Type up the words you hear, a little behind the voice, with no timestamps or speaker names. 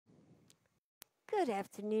Good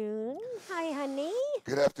afternoon. Hi, honey.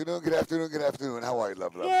 Good afternoon, good afternoon, good afternoon. How are you,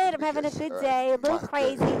 love? Good. I'm having a good day. A little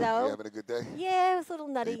crazy, though. You having a good day? Yeah, it was a little Are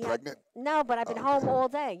you nutty. pregnant? No, but I've been home all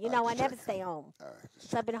day. You know, I just never check. stay home. All right,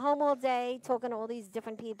 just So I've check. been home all day talking to all these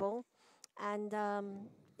different people. And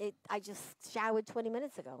I just showered 20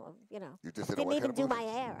 minutes ago. You know, You just in a didn't what even kind of do mood?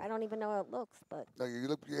 my hair. I don't even know how it looks, but No, your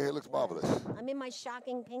hair looks yeah. marvelous. I'm in my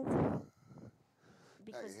shocking pink today.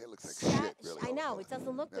 No, Because your hair looks like shit, really. I know, it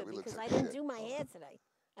doesn't look good It looks because like I didn't shit. do my hair today.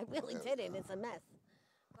 I really There we didn't. go. It's a mess.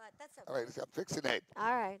 But that's okay. All right, I'm fixing it.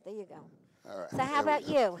 All right, there you go. All right. So how there we about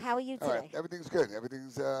go. you? How are you All right, today? everything's good.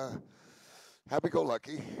 Everything's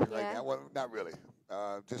happy-go-lucky right Yeah. now. Well, not really.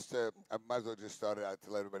 I might as well just start it out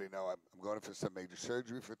to let everybody know I'm going in for some major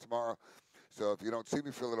surgery for tomorrow. So if you don't see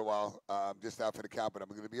me for a little while, I'm just out for the count, but I'm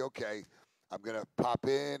going to be okay. I'm going to pop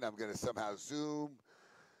in. I'm going to somehow Zoom.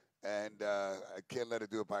 And I can't let her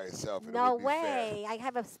do it by herself. And No it would be way. I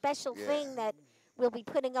have a special Yeah. thing that we'll be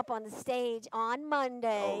putting up on the stage on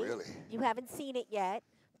Monday. Oh, really? You haven't seen it yet,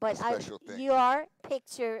 but special thing. your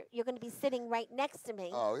picture, you're going to be sitting right next to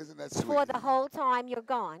me Oh, isn't that sweet? for the whole time you're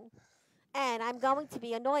gone. And I'm going to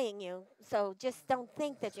be annoying you, so just don't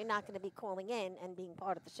think that you're not going to be calling in and being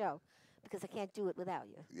part of the show, because I can't do it without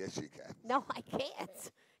you. Yes, you can. No, I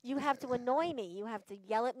can't. You have to annoy me. You have to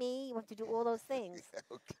yell at me. You have to do all those things. Yeah,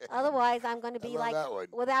 okay. Otherwise, I'm going to be like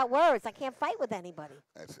without words. I can't fight with anybody.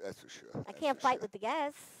 That's for sure. I can't fight with the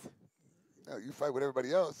guests. No, you fight with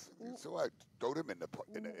everybody else. So I throw them in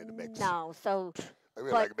the mix. No, so I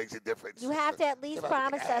really like it makes a difference. you have to at least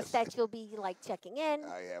promise us that you'll be like checking in.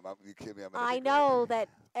 I am. You kidding me? I know that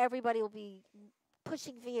everybody will be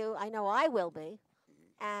pushing for you. I know I will be.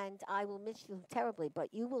 And I will miss you terribly,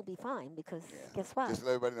 but you will be fine because guess what? Just to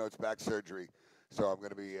let everybody know it's back surgery. So I'm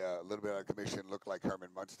going to be a little bit out of commission, look like Herman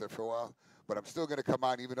Munster for a while. But I'm still going to come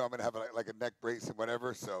on, even though I'm going to have like a neck brace and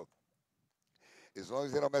whatever. So as long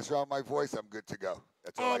as they don't mess around with my voice, I'm good to go.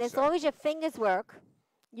 That's all And I as say. long as your fingers work,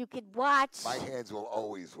 you could watch. My hands will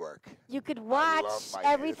always work. You could watch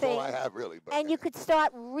everything. That's all I have, really. But and you could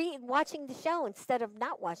start watching the show instead of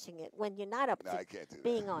not watching it when you're not up to I can't do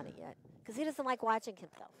being on it yet. Because he doesn't like watching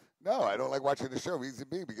himself. No, I don't like watching the show. Reason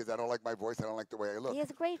being because I don't like my voice. I don't like the way I look. He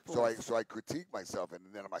has a great voice. So I critique myself, and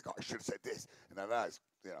then I'm like, oh, I should have said this. And then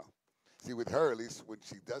see, with her, at least when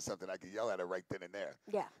she does something, I can yell at her right then and there.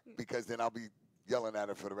 Yeah. Because then I'll be yelling at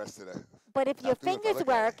her for the rest of the. But if your fingers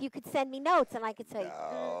work, you could send me notes, and I could say,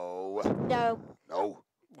 No. No.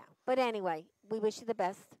 But anyway, we wish you the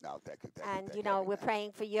best. No, thank you. And, we're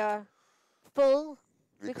praying for your full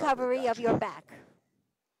recovery of your back.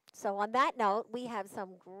 So on that note, we have some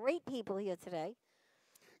great people here today.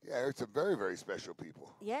 Yeah, I heard some very, very special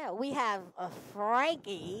people. Yeah, we have a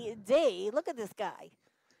Frankie D. Look at this guy.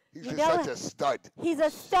 He's just such a stud. He's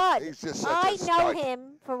a stud. He's just such a stud. I know him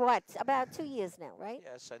for what? About 2 years now, right?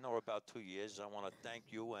 Yes, I know her about 2 years. I want to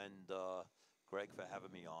thank you and Gregg for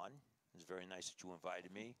having me on. It's very nice that you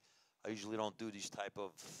invited me. I usually don't do these type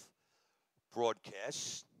of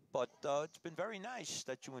broadcasts, but it's been very nice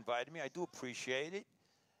that you invited me. I do appreciate it.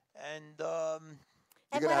 And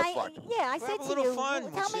you're gonna have fun. I said to you,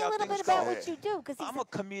 tell me a little bit about what you do. Because I'm a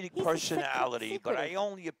comedic personality, but I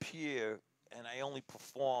only appear and I only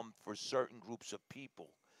perform for certain groups of people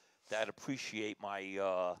that appreciate my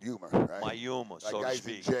humor, right? My humor, like so guys to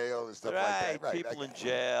speak. in jail and stuff like that. Right, people in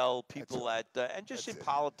jail, people and just in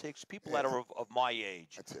politics, people that are of my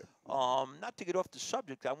age. That's it. Not to get off the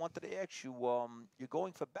subject, I wanted to ask you, you're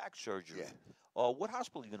going for back surgery. Yeah. What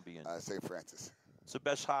hospital are you going to be in? St. Francis. It's the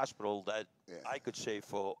best hospital that I could say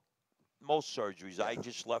for most surgeries. I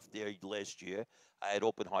just left there last year. I had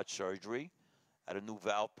open heart surgery. Had a new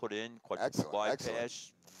valve put in, quadruple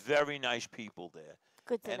bypass. Very nice people there.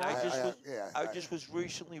 Good to know. I just was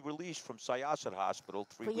recently released from Syosset Hospital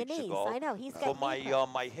 3 for weeks your knees. ago. I know. He's for got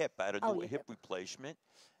my hip. I had a new hip replacement.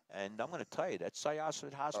 And I'm going to tell you, that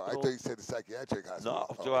Syosset Hospital. I thought you said the psychiatric hospital.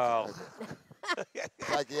 No, well.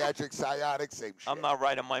 Psychiatric, sciatic, same shit. I'm not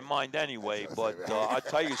right in my mind anyway, but I'll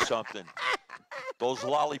tell you something. Those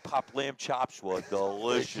lollipop lamb chops were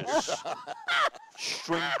delicious.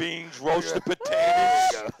 String beans, roasted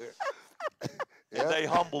potatoes. And they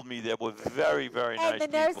humbled me. They were very, very nice people.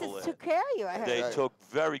 And the nurses took care of you, I heard. They took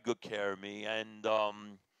very good care of me. And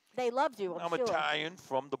they loved you, I'm sure. Italian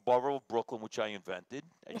from the borough of Brooklyn, which I invented,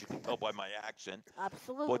 as you can tell by my accent.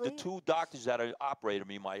 Absolutely. But the two doctors that operated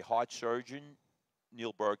me, my heart surgeon,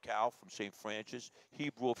 Neil Burke from St. Francis,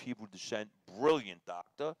 Hebrew of Hebrew descent, brilliant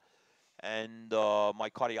doctor. And my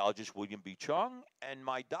cardiologist, William B. Chung. And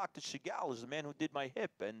my doctor, Segal, is the man who did my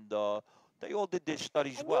hip. And They all did their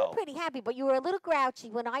studies And you were well. pretty happy, but you were a little grouchy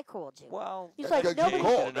when I called you. Well, You That's said because you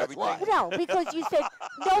nobody. called, and that's why. everything. No, because you said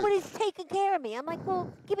nobody's taking care of me. I'm like,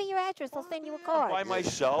 well, give me your address. I'll send you a By card.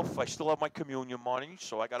 myself. I still have my communion money,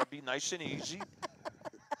 so I got to be nice and easy.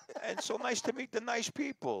 And so nice to meet the nice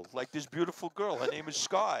people, like this beautiful girl. Her name is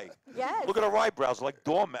Sky. Yes. Look at her eyebrows, like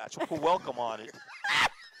doormats. We'll put welcome on it.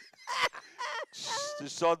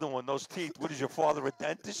 This other one, those teeth. What is your father, a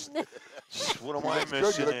dentist? What am I That's good.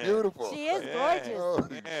 missing You look here? beautiful. She is Yeah. gorgeous. Oh,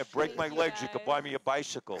 Yeah, break my Thank you, legs. You could buy me a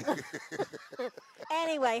bicycle.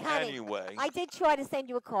 Anyway, honey, Anyway, I did try to send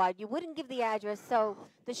you a card. You wouldn't give the address, so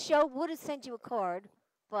the show would have sent you a card,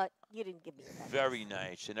 but you didn't give me the address. very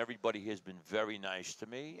nice, and everybody has been very nice to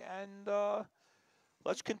me. And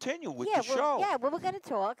let's continue with the show. Yeah, well, we're going to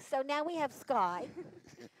talk. So now we have Sky.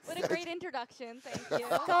 What a great introduction. Thank you.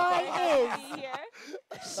 Sky Very happy to is- be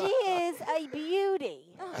here. She is a beauty.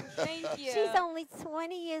 Oh, thank you. She's only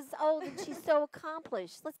 20 years old and she's so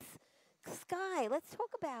accomplished. Sky, let's talk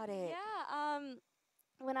about it. Yeah.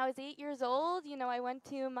 When I was 8 years old, I went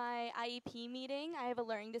to my IEP meeting. I have a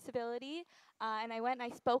learning disability, and I went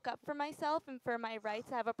and I spoke up for myself and for my rights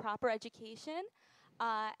to have a proper education.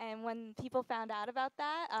 And when people found out about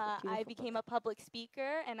that, I became a public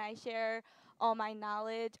speaker, and I share all my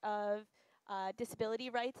knowledge of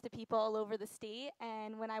disability rights to people all over the state.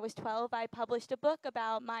 And when I was 12, I published a book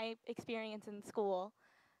about my experience in school.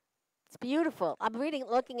 It's beautiful. I'm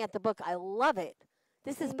looking at the book. I love it.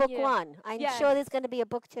 This is Thank book you. 1. I'm Yes. sure there's going to be a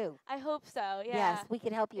book 2. I hope so. Yeah. Yes, we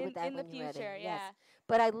can help you with that in the when you're ready. future. Yes. Yeah.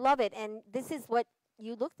 But I love it, and this is what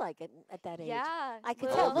you looked like at that age. Yeah. I could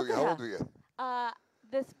well, tell. How old Look are you? at How her. old are you?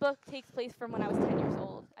 This book takes place from when I was 10 years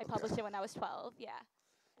old. I published it when I was 12. Yeah.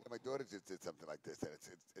 Yeah, my daughter just did something like this, and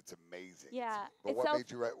it's amazing. Yeah. But It's what self-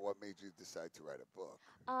 made you write? What made you decide to write a book?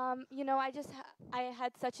 I just I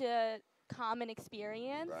had such a common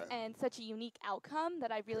experience Right. and such a unique outcome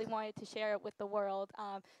that I really wanted to share it with the world.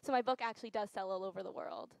 So my book actually does sell all over the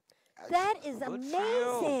world. That Excellent. is Good for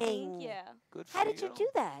you. amazing. Thank you. Good for How did you do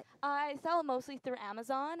that? I sell it mostly through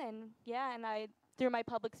Amazon and I through my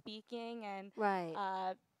public speaking and Right.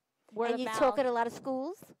 word And of you mouth. talk at a lot of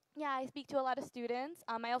schools? Yeah, I speak to a lot of students.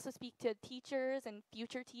 I also speak to teachers and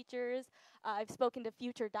future teachers. I've spoken to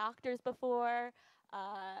future doctors before.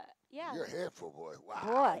 Yeah. You're a handful, boy.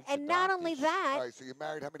 Wow. Boy. And not only doctors. that, All right, so you're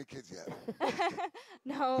married. How many kids you have?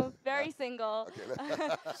 No, very single.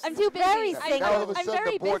 Okay. I'm too busy. Very I single. Now all know, of a I'm sudden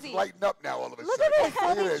very the board's busy. lighting up now. All of a look sudden. at this. All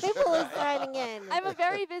Look at these this. people are signing in. I'm a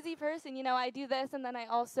very busy person. I do this, and then I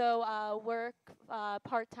also work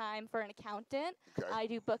part-time for an accountant. Okay. I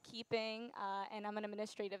do bookkeeping, and I'm an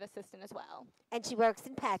administrative assistant as well. And she works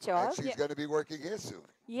in patch And off. she's Yeah. going to be working here soon.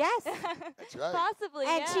 Yes. That's right. Possibly,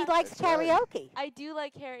 And yeah. she likes That's right. karaoke. I do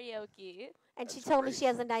like karaoke. And she That's told me great. she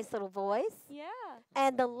has a nice little voice. Yeah.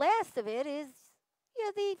 And the last of it is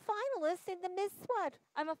you're the finalist in the Miss what?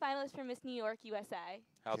 I'm a finalist for Miss New York, USA.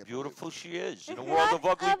 How Can't beautiful she is. In a What world of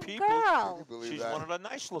ugly a people, Can you girl. believe she's that? one of the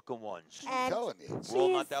nice-looking ones. I'm And telling you. We're all she's-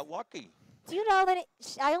 not that lucky. Do you know that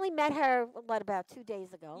I only met her, about 2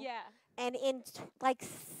 days ago? Yeah. And in like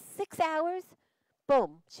 6 hours,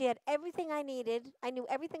 boom, she had everything I needed. I knew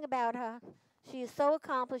everything about her. She is so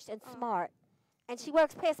accomplished and Oh. smart. And she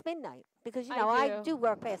works past midnight because, I I do. do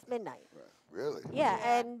work past midnight. Really? Yeah,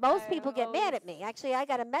 Yeah, and most I people get mad always- at me. Actually, I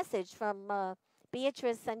got a message from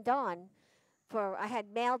Beatrice and Dawn. I had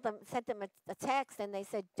sent them a text, and they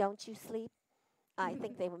said, "Don't you sleep?" I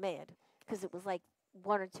think they were mad because it was like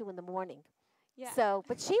 1 or 2 in the morning. Yeah. So,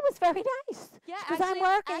 but she was very nice. Yeah, 'Cause I'm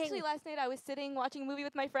working. Actually, last night I was sitting watching a movie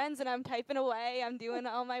with my friends, and I'm typing away. I'm doing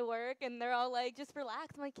all my work, and they're all like, "Just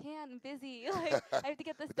relax." I'm like, "Can't. I'm busy. Like, I have to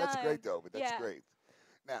get this But done." that's great, though. But that's Yeah. great.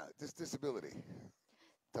 Now, this disability.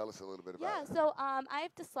 Tell us a little bit Yeah. about it. So I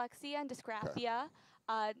have dyslexia and dysgraphia.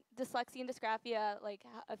 Dyslexia and dysgraphia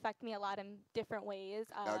affect me a lot in different ways.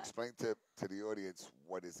 Now, explain to the audience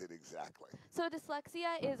what is it exactly. So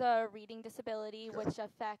dyslexia is a reading disability, Okay. which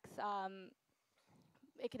affects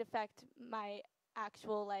it could affect my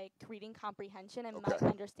actual reading comprehension and Okay. my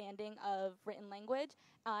understanding of written language.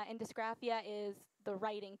 And dysgraphia is the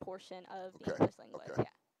writing portion of the Okay, English language. okay. Yeah.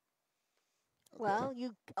 Okay. Well,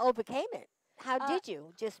 you overcame it. How Uh, did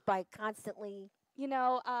you? Just by constantly.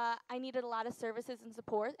 I needed a lot of services and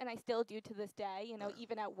support, and I still do to this day.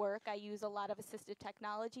 Even at work, I use a lot of assistive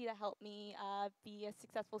technology to help me be a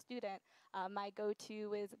successful student. My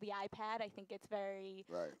go-to is the iPad. I think it's very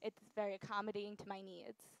accommodating to my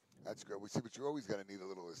needs. That's good. We see, but you're always going to need a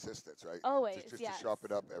little assistance, right? Always, Just yes. to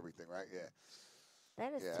sharpen up everything, right? Yeah.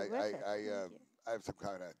 That is Yeah. terrific. I have some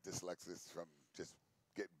kind of dyslexia from just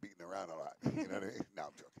getting beaten around a lot. You know what I mean? No,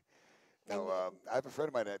 I'm joking. No, I have a friend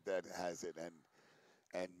of mine that has it, and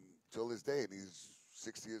till this day, and he's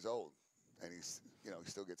 60 years old, and he's, he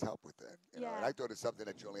still gets help with that. You know, and Yeah. I thought it's something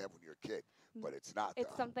that you only have when you're a kid, but it's not. It's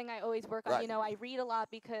though. something I always work on. Right. You know, I read a lot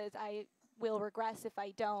because I will regress if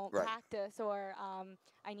I don't Right. practice, or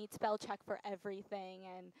I need spell check for everything.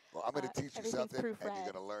 And Well, I'm going to teach you everything's something, and you're proofread.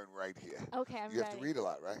 going to learn right here. Okay, I'm You have ready. to read a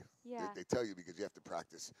lot, right? Yeah. They tell you because you have to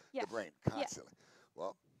practice Yeah. the brain Yeah. constantly.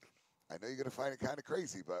 Well, I know you're going to find it kind of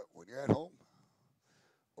crazy, but when you're at home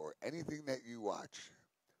or anything that you watch,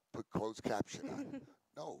 put closed caption on.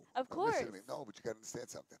 No. Of no, listen to course. me. No, but you got to understand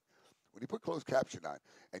something. When you put closed caption on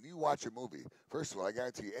and you watch a movie, first of all, I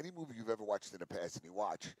guarantee you, any movie you've ever watched in the past and you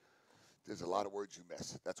watch, there's a lot of words you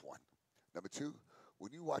miss. That's one. Number two,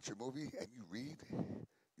 when you watch a movie and you read,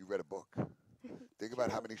 you read a book. Think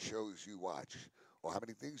about how many shows you watch or how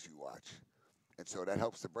many things you watch. And so that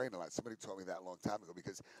helps the brain a lot. Somebody told me that a long time ago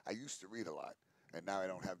because I used to read a lot. And now I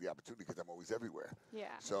don't have the opportunity because I'm always everywhere. Yeah.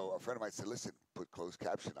 So a friend of mine said, listen, put closed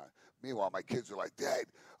caption on. Meanwhile, my kids are like, Dad,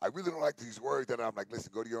 I really don't like these words. And I'm like,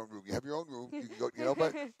 listen, go to your own room. You have your own room. You can go,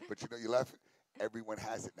 but you laugh. Everyone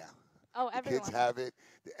has it now. Oh, The everyone. kids have it.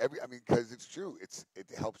 Because it's true. It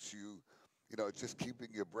helps you. It's just keeping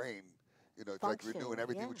your brain. It's like Function, renewing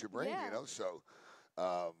everything yeah. with your brain. Yeah. So,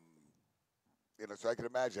 so I can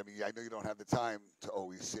imagine. I know you don't have the time to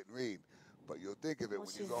always sit and read, but you'll think of it Well, when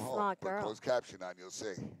you she's go a home. smart Put girl. closed caption on. You'll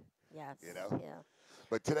see. Yes. Yeah.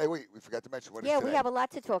 But today, wait, we forgot to mention what is yeah, today. we have a lot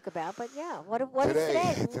to talk about. But yeah, what is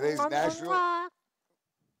Today- today? today's Mwah, mwah, National- mwah.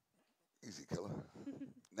 Easy, killer.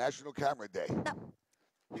 National Camera Day. No,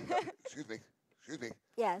 excuse me.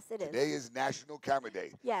 Yes, it is. Today is National Camera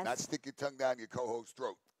Day. Yes. Not stick your tongue down your co-host's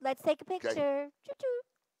throat. Let's take a picture.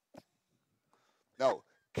 Choo-choo. No,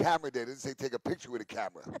 Camera Day. It doesn't say take a picture with a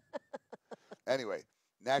camera. Anyway,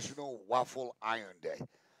 National Waffle Iron Day.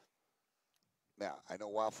 Now, I know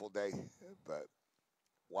Waffle Day, but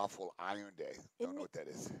Waffle Iron Day. Don't know what that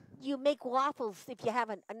is. You make waffles if you have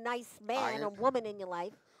a nice man Iron? or woman in your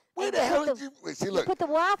life. Where and the you hell put did you... Wait, see, You look. put the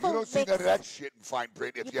waffle You don't see mix. none of that shit in fine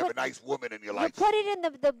print if You you have a put- nice woman in your You life. put it in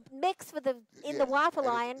the mix in Yeah, the waffle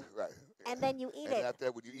and iron, right. and then you eat And it.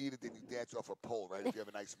 after when you eat it, then you dance off a pole, right? If you have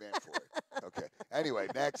a nice man for it. Okay. Anyway,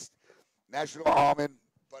 next, National Almond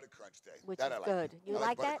Butter Crunch Day. Which that is I like. good. You I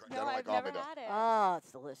like Butter that? Crunch. I No, don't I've like never almond, though. had it. Oh,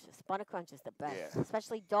 it's delicious. Butter crunch is the best, Yeah.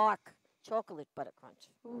 especially dark chocolate butter crunch.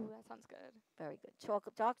 Ooh, that sounds good. Very good.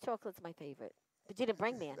 Dark chocolate's my favorite. But you didn't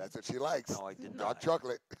bring me any. That's what she likes. No, I did Dark not.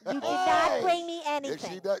 chocolate. You did not bring me Yes,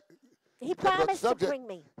 anything. she does. He Talk about promised to subject. bring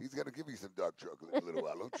me. He's going to give you some dark chocolate in a little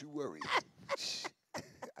while. Don't you worry.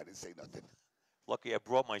 I didn't say nothing. Lucky I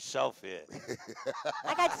brought myself here.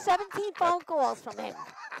 I got 17 phone calls from him.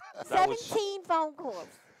 That was- 17 phone calls.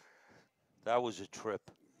 That was a trip.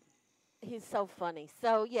 He's so funny.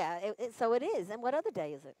 So yeah, so it is. And what other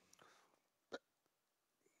day is it?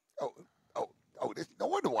 No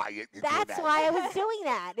wonder why you're doing That's that. why I was doing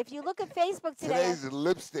that. If you look at Facebook today, Today's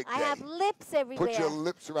lipstick day. I have lips everywhere. Put your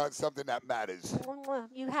lips around something that matters.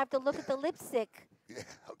 You have to look at the lipstick Yeah,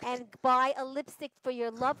 okay. and buy a lipstick for your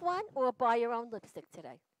loved one or buy your own lipstick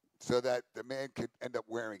today. So that the man could end up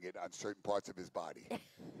wearing it on certain parts of his body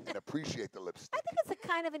and appreciate the lipstick. I think it's a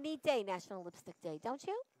kind of a neat day, National Lipstick Day, don't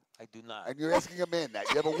you? I do not. And you're asking a man that.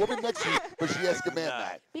 You have a woman next to you, but she asked a man Nah.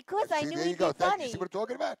 that. Because I See, knew there he'd you go. be Thank funny. you. See what I'm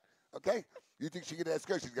talking about? Okay? You think she could ask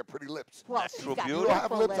her? She's got pretty lips. Well, Natural she's got beauty. You don't have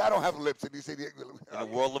beautiful lips. I don't have lips. And you say, In a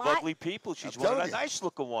world of My- ugly people, she's I'm one of telling the you.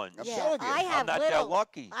 nice-looking ones. I'm Yeah, telling you. I have I'm not little, that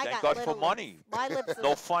lucky. I Thank got God for little money. lips. My lips are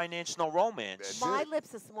No finance, no romance. That's My it.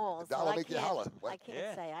 lips are small, The so dollar I make you can't. holler. What? I can't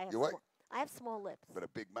Yeah. say I have. You what? I have small lips. But a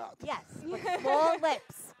big mouth. Yes, but small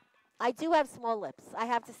lips. I do have small lips. I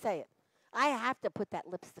have to say it. I have to put that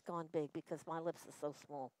lipstick on big because my lips are so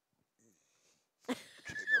small. Okay,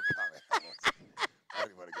 no comment. I don't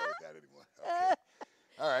even want to go with that anymore. Okay.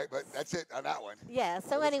 All right, but that's it on that one. Yeah.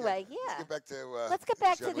 So let's anyway, Let's yeah. get back to Let's get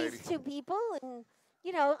back this to young these lady. two people, and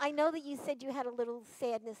I know that you said you had a little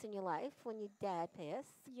sadness in your life when your dad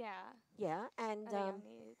passed. Yeah, Yeah, and at a young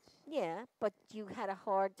age. yeah, but you had a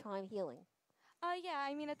hard time healing. Yeah,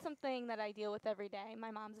 I mean, it's something that I deal with every day. My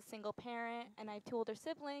mom's a single parent, and I have two older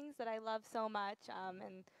siblings that I love so much,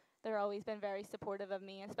 and they're always been very supportive of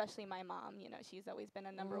me, especially my mom. She's always been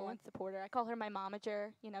a number Mhm. one supporter. I call her my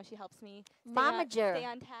momager. She helps me Momager. stay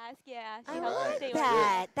on task. Yeah, she I All helps me right, like stay that's on good.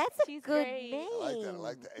 that. That's a She's good great. name. I like that. I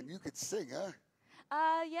like that. And you could sing, huh?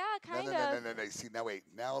 Yeah, kind no, of. No. See, now wait.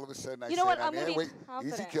 Now all of a sudden I You know said, what? I'm I'm gonna here. be Wait, easy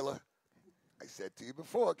confident. killer. I said to you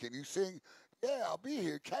before, can you sing? Yeah, I'll be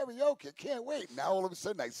here. Karaoke. Can't wait. Now all of a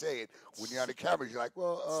sudden I say it. When you're on the camera, you're like,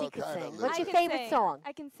 well, She could kind sing. of. What's I your can favorite sing. song?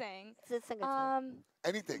 I can sing. Sing it to me.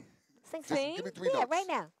 Anything. Sing, Just sing? give me 3 Yeah, notes. right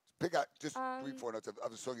now. Pick out just 3, Um, 4 notes of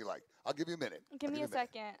a song you like. I'll give you a minute. Give I'll me a you minute.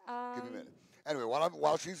 second. Give me a minute. Anyway,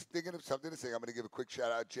 while she's thinking of something to say, I'm going to give a quick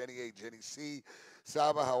shout out. Jenny A, Jenny C,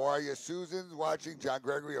 Saba, how are you? Susan's watching. John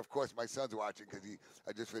Gregory, of course, my son's watching because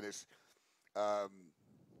I just finished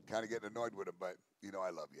kind of getting annoyed with him, but you know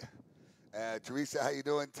I love you. Teresa, how you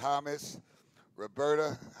doing? Thomas,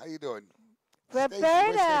 Roberta, how you doing? Stacy,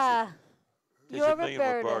 where's Roberta. There's You're a million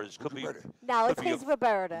Roberta. Robertas. Could be, Roberta? No, Could it's be a- his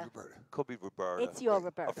Roberta. Roberta. could be Roberta. It's your Wait,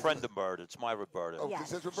 Roberta. A friend of Roberta. It's my Roberta. Oh, Yes. it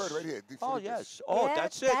says Roberta right here. Oh, Felipe. yes. Oh, Yeah,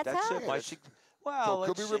 that's it. that's That's how it. it My is. sig- So well, it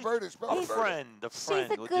could be let's see. Roberta. Spell A Roberta. friend. A friend.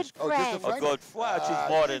 She's a We'll good just- Oh, just a friend. A friend? good friend. She's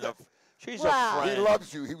more than a. She's Well, a He friend.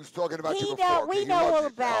 loves you. He was talking about you He before. know- okay? we He know loves all you.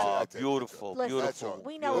 about Oh, That's it. beautiful, Listen, That's beautiful. all.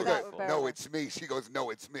 we know Look about at- Roberta. No, it's me. She goes,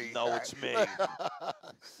 no, it's me. No, it's me.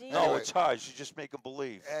 She- No, it's her. She's just making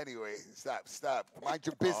believe. Anyway, stop. Mind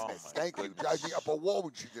your business. my Thank you. goodness. Drives me up a wall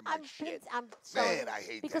when she's in my I'm, shit. I'm sorry. Man, I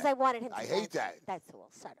hate because that. I wanted him to I hate mention that. it. That's all.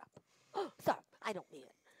 Shut up. Sorry, I don't need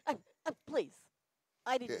it. Please.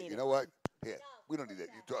 I didn't Here, need you it. know what? Here, we don't need that.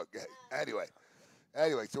 You talk.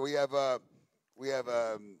 Anyway, so we have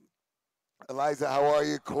Eliza. How are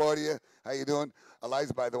you? Claudia, how you doing?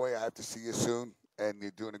 Eliza, by the way, I have to see you soon, and you're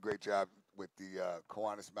doing a great job with the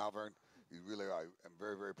Kiwanis Malvern. You really are. I'm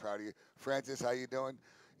very, very proud of you. Francis, how you doing?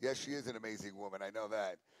 Yes, she is an amazing woman. I know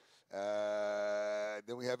that.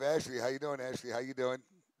 Then we have Ashley. How you doing, Ashley? How you doing?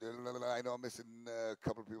 I know I'm missing a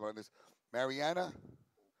couple of people on this. Mariana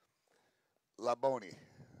Laboni.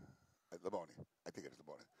 Laboni. I think it is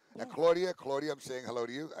Laboni. Yeah. And Claudia, I'm saying hello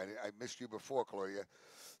to you. I missed you before, Claudia.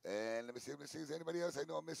 And let me see, is anybody else? I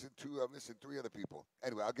know I'm missing three other people.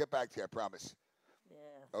 Anyway, I'll get back to you, I promise.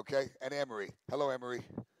 Yeah. Okay? And Emery. Hello, Emery.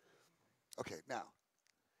 Okay, now,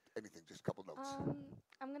 anything, just a couple notes.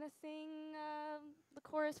 I'm going to sing the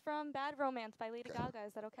chorus from Bad Romance by Lady Okay. Gaga.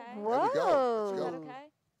 Is that okay? There we go. Let's Is go. that okay?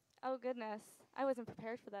 Oh, goodness. I wasn't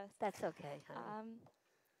prepared for this. That's okay, honey.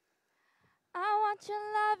 I want your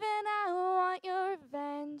love and I want your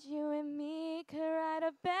revenge. You and me could write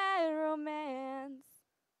a bad romance.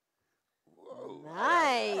 Whoa.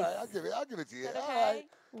 Nice. All right, I'll give it to you. Is that All right.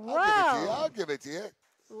 okay? Whoa. I'll give it to you.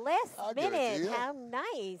 Last I'll give it to minute. you. How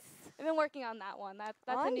nice. I've been working on that one. That's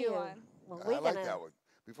Are a new you? one. Well, I we're like gonna. that one.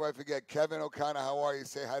 Before I forget, Kevin O'Connor, how are you?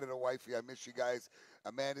 Say hi to the wifey. I miss you guys.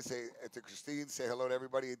 Amanda, say to Christine, say hello to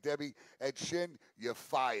everybody. And Debbie, Ed Shin, you're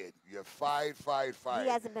fired. You're fired. He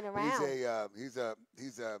hasn't been around.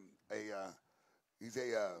 He's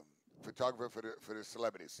a photographer for the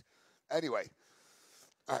celebrities. Anyway,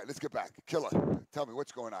 all right, let's get back. Killer, tell me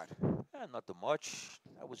what's going on. Nothing much.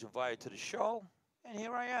 I was invited to the show, and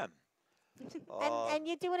here I am. And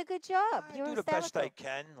you're doing a good job. I You're do the best I hysterical.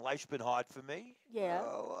 can. Life's been hard for me. Yeah.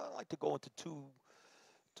 I don't like to go into too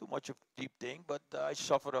much of a deep thing, but I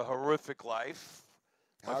suffered a horrific life.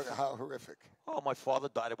 How horrific? Oh, my father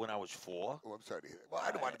died when I was 4. Oh, I'm sorry to hear that. Well,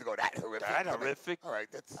 I don't want it to go that horrific. That I mean, horrific. all right,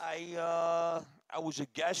 that's I was a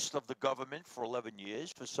guest of the government for 11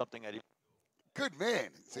 years for something I didn't. good, man.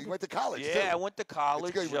 So you went to college, Yeah, I too. went to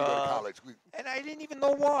college. It's good when you go to college. And I didn't even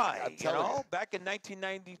know why. I'm You telling know, you. back in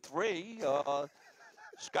 1993,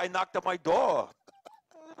 this guy knocked on my door.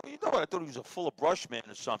 You know what? I thought he was a full of brush man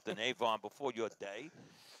or something, Avon, before your day.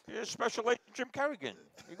 Here's Special Agent Jim Kerrigan.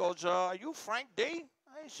 He goes, are you Frank D?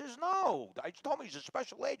 I says, no. I told me he's a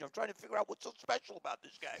special agent. I'm trying to figure out what's so special about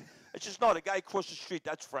this guy. I says, no, the guy across the street,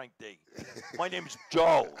 that's Frank D. My name's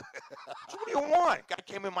Joe. So what do you want? Guy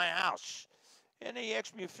came in my house. And they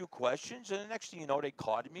asked me a few questions, and the next thing you know, they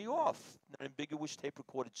carted me off. An ambiguous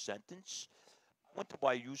tape-recorded sentence. I went to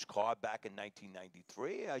buy a used car back in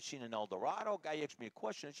 1993. I seen an Eldorado. Guy asked me a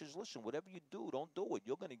question. I says, listen, whatever you do, don't do it.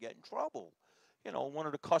 You're going to get in trouble. You know, one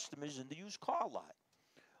of the customers in the used car lot.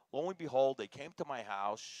 Lo and behold, they came to my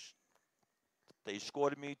house. They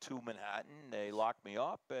escorted me to Manhattan. They locked me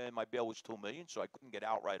up, and my bail was $2 million, so I couldn't get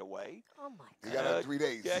out right away. Oh my You God. got out 3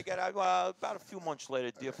 days. Yeah, I got out about a few months later.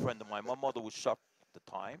 A dear friend of mine, my mother was suffering at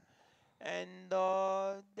the time, and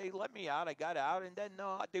they let me out. I got out, and then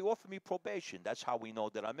they offered me probation. That's how we know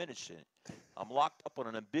that I'm innocent. I'm locked up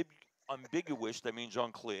on an ambiguous, that means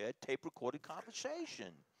unclear, tape-recorded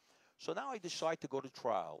conversation. So now I decide to go to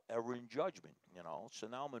trial, error in judgment, you know. So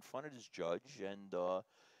now I'm in front of this judge, and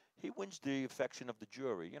he wins the affection of the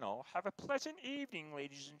jury. You know, have a pleasant evening,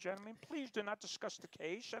 ladies and gentlemen. Please do not discuss the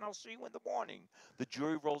case, and I'll see you in the morning. The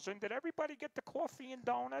jury rolls in. Did everybody get the coffee and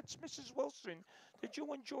donuts? Mrs. Wilson, did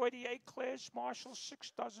you enjoy the eclairs? Marshall,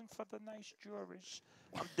 6 dozen for the nice jurors.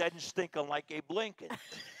 I'm dead and stinking like Abe Lincoln.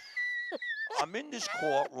 I'm in this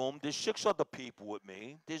courtroom. There's 6 other people with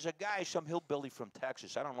me. There's a guy, some hillbilly from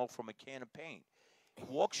Texas, I don't know, from a can of paint.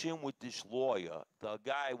 Walks in with this lawyer. The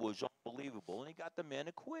guy was unbelievable, and he got the man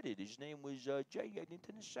acquitted. His name was J.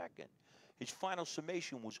 Eddington II. His final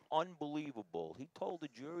summation was unbelievable. He told the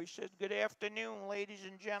jury, he said, "Good afternoon, ladies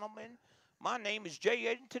and gentlemen. My name is J.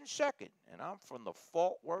 Eddington II, and I'm from the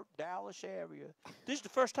Fort Worth, Dallas area. This is the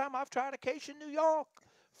first time I've tried a case in New York.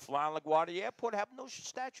 Flying LaGuardia Airport have no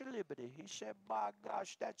Statue of Liberty." He said, "By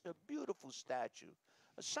gosh, that's a beautiful statue.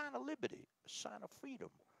 A sign of liberty, a sign of freedom.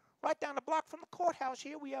 Right down the block from the courthouse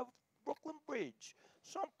here, we have Brooklyn Bridge.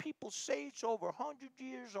 Some people say it's over 100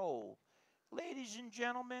 years old. Ladies and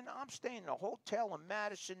gentlemen, I'm staying in a hotel on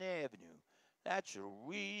Madison Avenue. That's a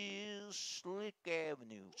real slick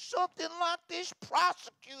avenue. Something like this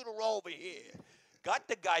prosecutor over here." Got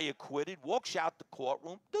the guy acquitted, walks out the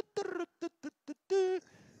courtroom.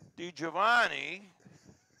 Di Giovanni,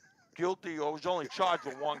 guilty, or was only charged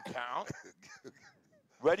with one count.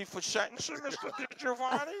 Ready for sentencing, Mr. Di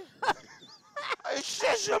Giovanni? It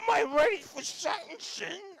says, "Am I ready for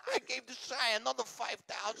sentencing?" I gave the guy another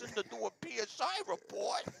 $5,000 to do a PSI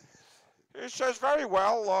report. He says, "Very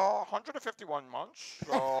well, 151 months,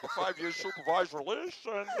 5 years supervised release,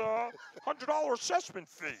 and $100 assessment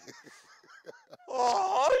fee."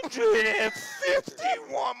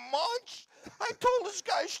 151 months? I told this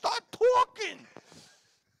guy, "Start talking."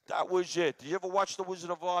 That was it. Did you ever watch The Wizard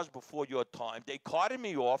of Oz before your time? They carted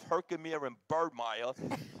me off, Herkimer and Birdmeyer,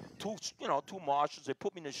 two marshals. They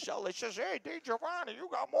put me in a cell. They says, "Hey, Di Giovanni, you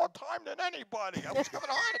got more time than anybody." I was having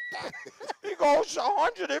a heart attack. He goes,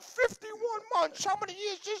 151 months. How many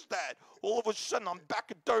years is that? All of a sudden, I'm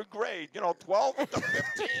back in 3rd grade. 12 to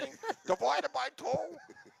 15 divided by 2.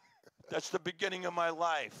 That's the beginning of my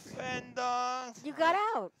life. And You got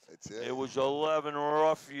out. That's it. it was 11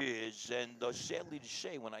 rough years. And sadly to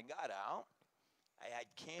say, when I got out, I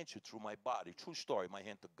had cancer through my body. True story, my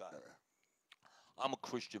hand to God. I'm a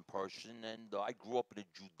Christian person, and I grew up in a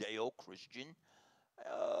Judeo-Christian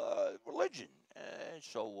religion.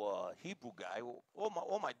 So Hebrew guy,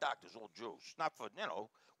 all my doctors, all Jews. Not for,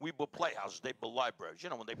 we built playhouses, they built libraries.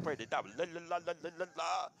 When they pray, they die. La, la, la, la, la, la,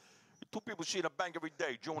 la. 2 people see in a bank every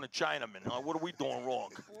day, Jew and a Chinaman. What are we doing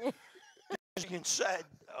wrong? As being said,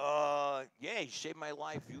 he saved my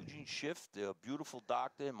life. Eugene Schiff, a beautiful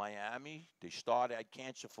doctor in Miami. They started, I had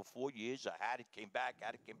cancer for 4 years. I had it, came back,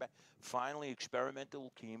 Finally,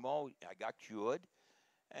 experimental chemo. I got cured.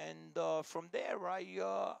 And from there,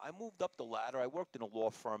 I moved up the ladder. I worked in a law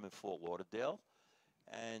firm in Fort Lauderdale.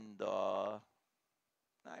 And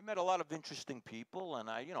I met a lot of interesting people. And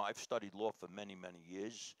I've studied law for many, many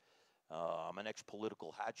years. I'm an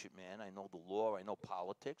ex-political hatchet man. I know the law. I know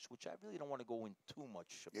politics, which I really don't want to go in too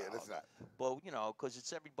much about. Yeah, that's not. But because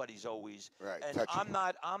it's everybody's always. Right. And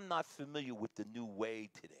I'm not familiar with the new way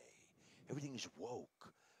today. Everything is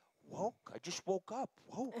woke. Woke. I just woke up.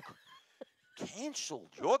 Woke.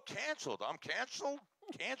 Canceled. You're canceled. I'm canceled.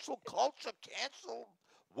 Cancel culture. Canceled.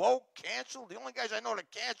 Woke. Canceled. The only guys I know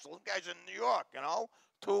that cancel are guys in New York.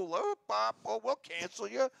 We'll cancel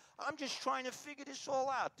you. I'm just trying to figure this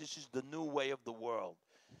all out. This is the new way of the world.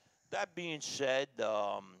 That being said,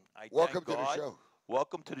 Welcome to the show.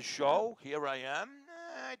 Welcome to the show. Here I am.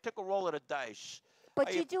 I took a roll of the dice.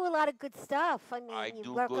 But you do a lot of good stuff. I mean, I you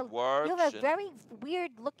do work good work. You have a very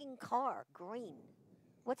weird-looking car, green.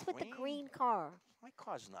 What's with the Green? green car? My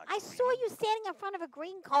car's not I green. saw you standing in front of a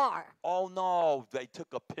green car. Oh, no. They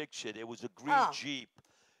took a picture. There was a green Oh. Jeep.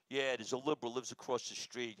 Yeah, there's a liberal lives across the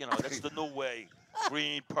street. That's the new way.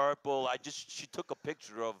 Green, purple. She took a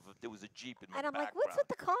picture of, there was a Jeep in my And I'm like, background. what's with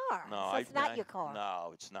the car? No, So it's not your car.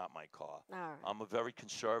 No, it's not my car. All right. I'm a very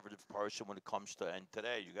conservative person when it comes to, and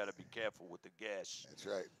today you got to be careful with the gas. That's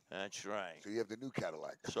right. That's right. So you have the new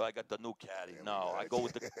Cadillac. So I got the new Caddy. There we No, go. I go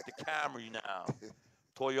with the Camry now.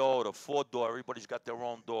 Toyota, 4-door. Everybody's got their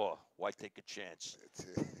own door. Why take a chance? That's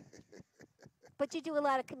it. But you do a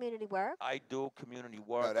lot of community work. I do community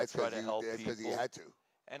work. No, that's I try to help that's people. because you had to.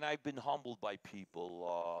 And I've been humbled by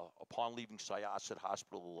people. Upon leaving Syosset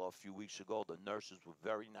Hospital a few weeks ago, the nurses were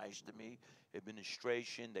very nice to me.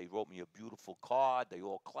 Administration, they wrote me a beautiful card. They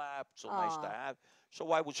all clapped. So nice to have.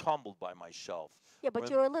 So I was humbled by myself. Yeah, but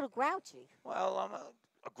you're a little grouchy. Well, I'm a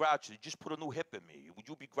grouchy. Just put a new hip in me. Would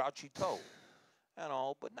you be grouchy too?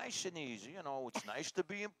 But nice and easy. It's nice to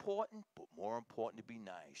be important, but more important to be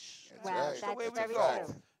nice. That's Wow, right. the way that's we very go.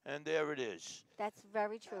 true. And there it is. That's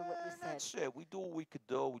very true what you said. That's it. We do what we could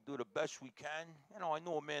do. We do the best we can. I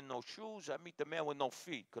know a man no shoes. I meet the man with no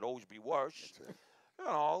feet. Could always be worse. That's it.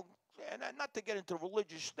 And not to get into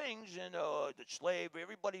religious things and the slavery.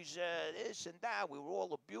 Everybody's this and that. We were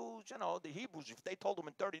all abused. The Hebrews, if they told them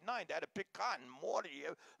in 39 they had to pick cotton more than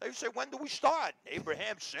you, they say, when do we start?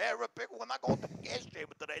 Abraham, Sarah, we're not going to the gas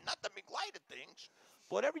chamber today. Not the McLighter things.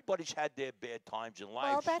 But everybody's had their bad times in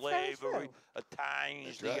life. Well, that's very Slavery, true.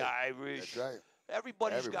 Italians, That's the right. Irish. That's right.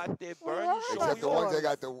 Everybody's got their We burns. all so have Except we the all- ones that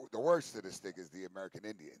got the worst of the stick is the American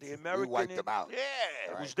Indians. The American we wiped them out. Yeah,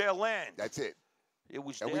 it All was right. their land. That's it. It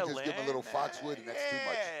was And their we just land. give them a little foxwood, and that's too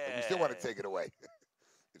much. And we still want to take it away.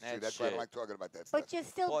 It's true. That's why I don't it. like talking about that stuff. But you're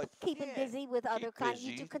still But, keeping yeah, busy with keep other kinds.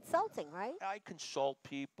 You do busy. consulting, right? I consult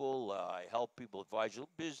people, I help people advise their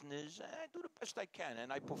business, and I do the best I can.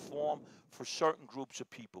 And I perform for certain groups of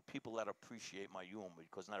people that appreciate my humor,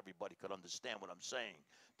 because not everybody could understand what I'm saying.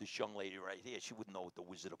 This young lady right here, she wouldn't know what the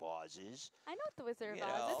Wizard of Oz is. I know what the Wizard You of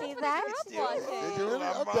Oz know. is. See That's that? what I Did grew up you watching. really?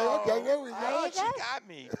 Lamau. Okay, there we go. There you She go. got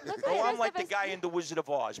me. Look, Oh, I I'm just like have the a guy in The Wizard of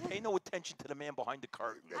Oz. Pay no attention to the man behind the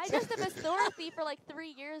curtain. I just have a store thief for like 3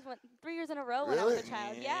 years, 3 years in a row when I was a Really?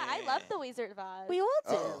 child. Yeah, I love the Wizard of Oz. We all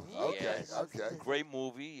do. Oh, okay, Yes. okay. Great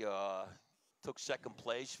movie. Took second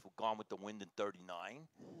place for Gone with the Wind in '39.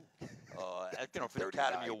 For the Academy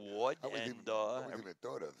 39. Award, I wasn't and even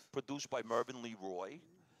thought of. produced by Mervyn Leroy,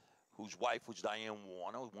 whose wife was Diane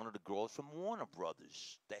Warner, one of the girls from Warner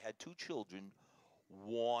Brothers. They had 2 children,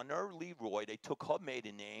 Warner Leroy. They took her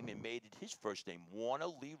maiden name and made it his first name, Warner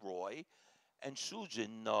Leroy. And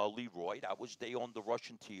Susan Leroy, they owned the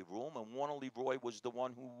Russian Tea Room, and Warner Leroy was the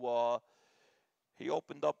one who he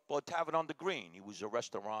opened up Tavern on the Green. He was a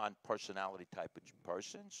restaurant personality type of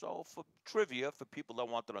person. So for trivia, for people that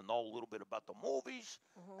wanted to know a little bit about the movies,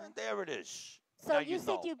 and there it is. So Now you said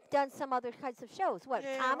know. you've done some other kinds of shows. What,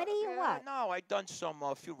 comedy or what? No, I've done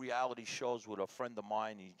a few reality shows with a friend of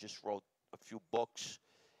mine. He just wrote a few books.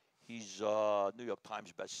 He's a New York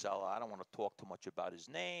Times bestseller. I don't want to talk too much about his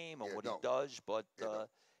name or what he does, but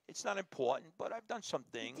it's not important. But I've done some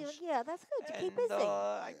things. Yeah, that's good. You keep And, busy.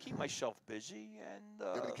 I keep myself busy. And You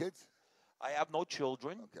have any kids? I have no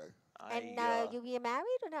children. Okay. And you married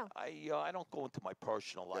or no? I don't go into my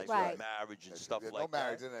personal life, Right. marriage and stuff There's like no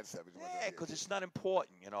marriage that. in that stuff. Yeah, because it's not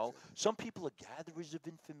important, you know. Some people are gatherers of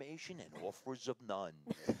information and offerers of none.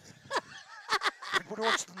 Everybody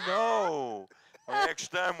wants to know. I ask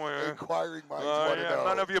them where. Inquiring minds want to know.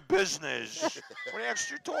 None of your business.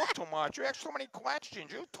 You talk too much. You ask so many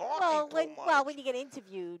questions. You talking too much. When you get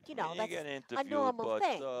interviewed, When that's you get a interviewed, normal but,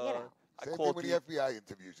 thing, I Same call thing when the FBI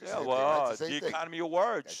interviews you. Yeah, Same well, thing. That's the the same thing. economy of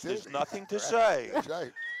words. That's There's it. nothing to Right. say. That's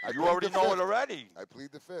right. I You plead already the know fifth. it already. I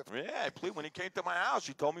plead the fifth. Yeah, I plead. When he came to my house,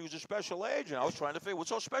 he told me he was a special agent. I was trying to figure what's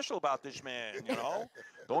so special about this man, you know?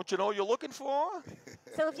 Don't you know what you're looking for?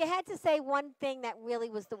 So if you had to say one thing that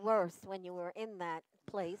really was the worst when you were in that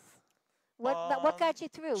place, what got you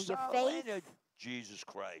through? Your faith? Jesus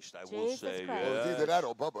Christ, I will Jesus say. Christ. Well, it was either that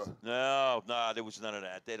or Bubba. No, there was none of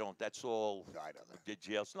that. They don't. That's all. No, I know that. The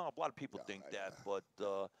jails. No, a lot of people No, think I know that,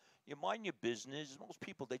 but you mind your business. Most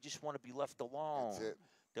people, they just want to be left alone. That's it.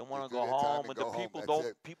 They want Just to do go their time home, and and go the home. people That's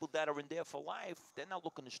it. people that are in there for life, they're not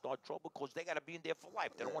looking to start trouble because they got to be in there for life.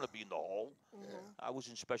 They don't want to be in the hole. I was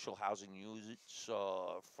in special housing units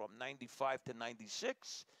from '95 to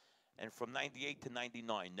 '96, and from '98 to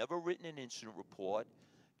 '99. Never written an incident report.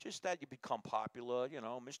 Just that you become popular. You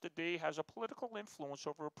know, Mr. D has a political influence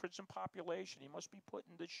over a prison population. He must be put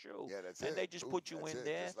in the shoe. Yeah, that's and it. they just put you That's in it,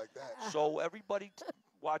 there. Just like that. So everybody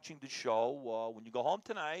watching the show, when you go home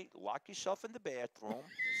tonight, lock yourself in the bathroom,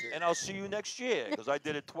 That's it. and I'll see you next year because I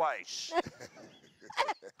did it twice.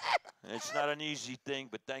 It's not an easy thing,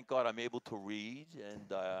 but thank God I'm able to read,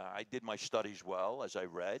 and I did my studies well as I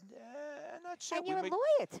read, and that's it. And you're a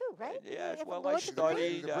lawyer too, right? Yeah, You have a well, law I degree?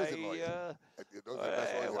 studied. He's a prison lawyer. Those are the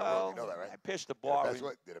best lawyers in the world. You know that, right? I passed the bar.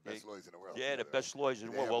 They're the best lawyers in the world. Yeah, You know the that, best lawyers in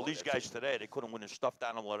the They world. have Well, law- these that's guys it. today, they couldn't win a stuffed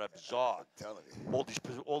animal at bizarre. I'm telling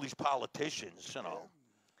you. All these politicians, you know.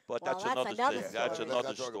 But Well, that's that's another another thing. That's story. another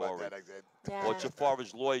Let's not talk about story. that, I said. Yeah. But as far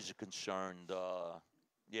as lawyers are concerned,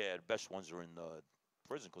 yeah, the best ones are in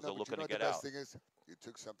prison because No, they're but you looking know to what get the out. best thing is? You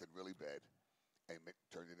took something really bad and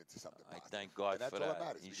turned it into something I positive. thank God And that's for all that. that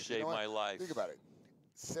matters. He because you saved know what? my life. Think about it.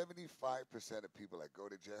 75% of people that go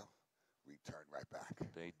to jail return right back.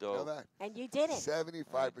 They You know do. that? And you did it.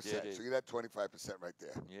 75%. it. So you're that 25% right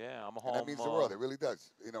there. Yeah, I'm And home. that means the world. It really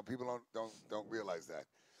does. You know, people don't realize that.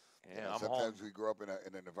 You Yeah, know, I'm sometimes home. we grow up in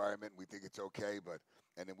an environment we think it's okay,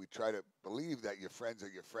 and then we try to believe that your friends are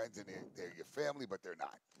your friends and they're your family, but they're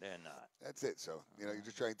not. They're not. That's it. So you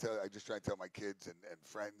just try and tell. I just try and tell my kids and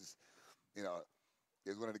friends. You know,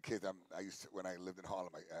 there's one of the kids I used to, when I lived in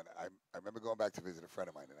Harlem. I remember going back to visit a friend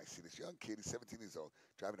of mine, and I see this young kid. He's 17 years old,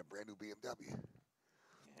 driving a brand new BMW,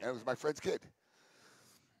 and it was my friend's kid.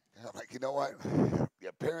 And I'm like, you know what?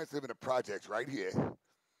 Your parents live in the projects right here,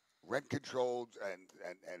 rent controlled and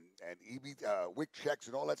WIC checks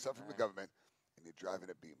and all that stuff from the government, and you're driving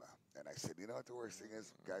a Beamer. And I said, you know what the worst thing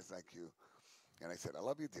is? Guys like you. And I said, I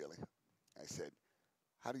love you dearly. I said,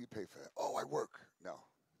 how do you pay for that? Oh, I work. No.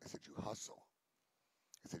 I said, you hustle.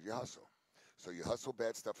 I said, you hustle. So you hustle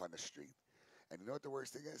bad stuff on the street. And you know what the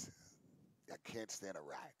worst thing is? I can't stand a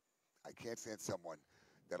rat. I can't stand someone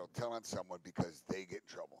that'll tell on someone because they get in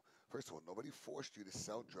trouble. First of all, nobody forced you to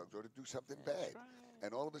sell drugs or to do something bad.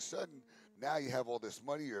 And all of a sudden, now you have all this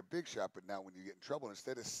money, you're a big shot, but now when you get in trouble,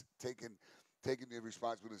 instead of taking the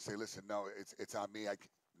responsibility and say, listen, no, it's on me,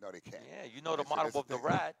 no, they can't. Yeah, you know the motto of the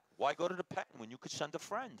rat. Why go to the pen when you could send a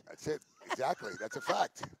friend? That's it. Exactly. That's a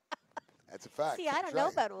fact. That's a fact. See, I don't That's know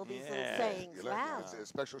right. about all these little sayings. You learn, Wow. It's a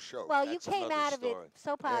special show. Well, That's you came another out of it story.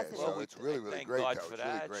 so positive. So it's really, really thank great, God though. for It's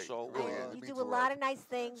really that. great. So, It really is. you It do means a the lot world. of nice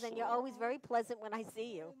things, and you're always very pleasant when I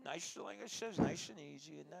see you. nice, like I says, nice and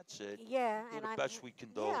easy, and that's it. Yeah, Do and the I'm best we can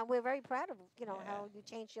do. Yeah, we're very proud of Yeah. how you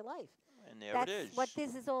changed your life. And there That's it is. what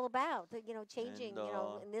this is all about. Changing.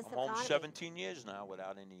 And, in this I'm home economy. 17 years now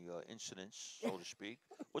without any incidents, so to speak,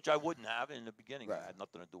 which I wouldn't have in the beginning. Right. I had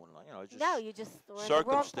nothing to do with it. Just No, you just were in the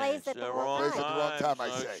wrong place circumstance. at the Yeah, wrong place at the wrong time, I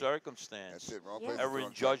no say. circumstance. That's it. Wrong Yeah. place. at the Error in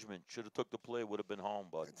wrong time. judgment. Should have took the play. Would have been home,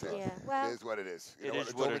 but That's it. Yeah, well- It is what it is. You it know is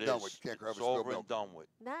it's what over it and done is. with. You can't grab It's a spill over milk. and done with.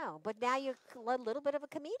 No, but now you're a little bit of a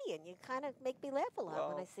comedian. You kind of make me laugh a lot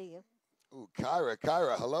when I Well, see you. Ooh,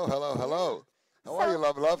 Kyra, hello, hello, hello. How are So, you,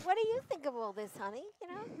 love? What do you think of all this, honey?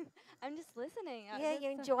 I'm just listening. Yeah, you're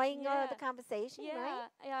enjoying the conversation, Yeah, right?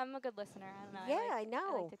 yeah, I'm a good listener. I don't know. Yeah, I I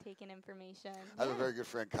know. like to take in information. I have a very good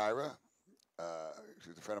friend, Kyra.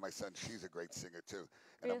 She's a friend of my son. She's a great singer, too.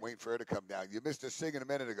 And I'm Really? waiting for her to come down. You missed her singing a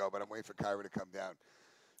minute ago, but I'm waiting for Kyra to come down.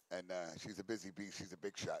 And she's a busy bee. She's a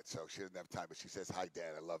big shot, so she doesn't have time. But she says, hi,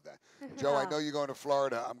 Dad. I love that. Joe, I know you're going to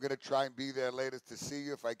Florida. I'm going to try and be there later to see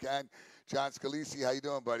you if I can. John Scalisi, how you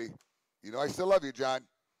doing, buddy? You know I still love you, John.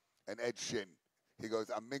 And Ed Shin. He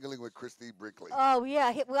goes, I'm mingling with Christy Brinkley. Oh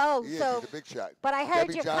yeah, He is. so. He's a big shot. But I heard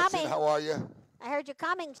Debbie you're Johnson, coming. how are you? I heard you're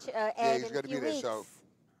coming, Ed, he's in gonna a be few there, weeks. so-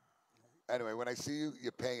 Anyway, when I see you,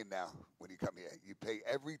 you're paying now when you come here. You pay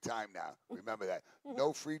every time now. Remember that.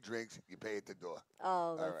 No free drinks. You pay at the door. Oh,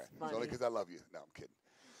 All that's right. It's funny. only because I love you. No, I'm kidding.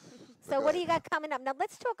 So go what do ahead. you got coming up? Now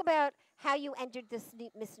let's talk about how you entered this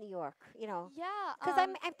Miss New York. Yeah. Because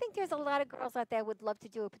I think there's a lot of girls out there would love to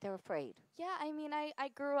do it, but they're afraid. Yeah, I mean, I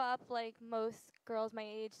grew up like most girls my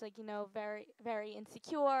age, like, very, very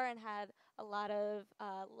insecure and had a lot of,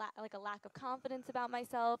 a lack of confidence about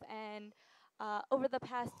myself. And over the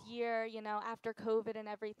past year, after COVID and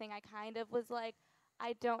everything, I kind of was like,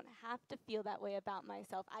 I don't have to feel that way about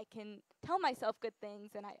myself. I can tell myself good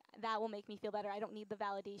things, and that will make me feel better. I don't need the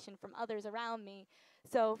validation from others around me.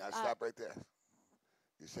 So Now stop right there.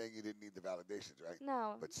 You're saying you didn't need the validations, right?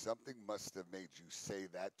 No. But something must have made you say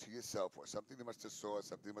that to yourself, or something you must have saw,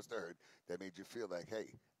 something you must have heard that made you feel like, hey,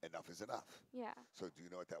 enough is enough. Yeah. So do you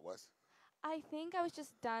know what that was? I think I was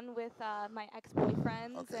just done with my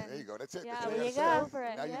ex-boyfriends. Okay, and there you go. That's it. Yeah, That's I all There you you gotta go. say. over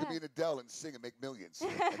it. Now you yeah. can be in Adele and sing and make millions.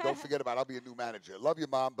 And don't forget about I'll be a new manager. Love you,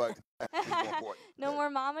 Mom, but it's more important. No Yeah. more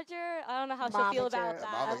momager. I don't know how she'll feel about Momager.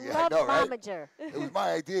 that. Mama, I yeah, I love know, right? momager. It was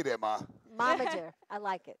my idea there, Ma. Momager. I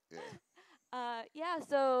like it. Yeah. Yeah,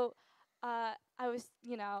 so I was,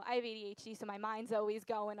 I have ADHD, so my mind's always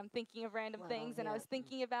going. I'm thinking of random Well, things, and I yeah. was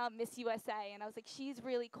thinking about Miss USA, and I was like, she's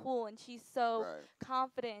really cool, and she's so Right.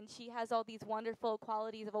 confident. She has all these wonderful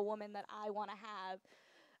qualities of a woman that I want to have.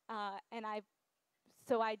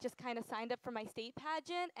 So I just kind of signed up for my state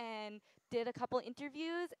pageant and did a couple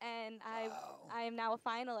interviews, and Wow. I am now a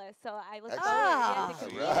finalist. So I look Excellent. forward Ah. to All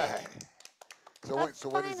competing. right. So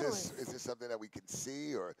A what is this? finalist. Is this something that we can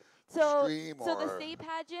see or So, stream so or? the state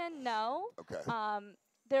pageant, no. Okay.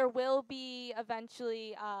 There will be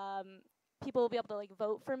eventually people will be able to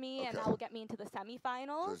vote for me, and Okay. that will get me into the So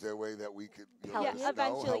semifinals. is there a way that we could Help let you? us know how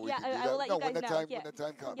Eventually, we yeah, can do I that? will let No, you when guys the know, time yeah. when the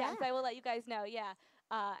time comes. Yes, I will let you guys know. Yeah,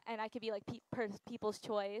 and I could be like people's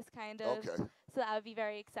choice, kind of. Okay. So that would be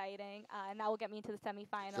very exciting, and that will get me into the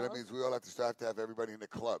semifinals. So that means we all have to have everybody in the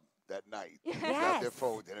club that night. Grab their Yes.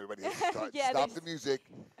 phones and everybody has to start. Yeah, Stop they the music.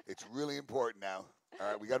 It's really important now. All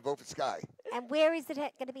right, we got to vote for Sky. And where is it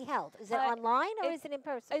going to be held? Is it online or is it in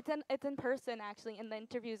person? It's in person actually, and the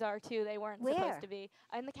interviews are too. They weren't Where? supposed to be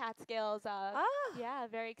in the Catskills. Ah, Yeah,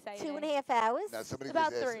 very exciting. 2.5 hours. Now somebody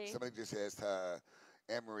About just asked. 3. Somebody just asked.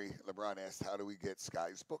 Anne-Marie LeBron asked, "How do we get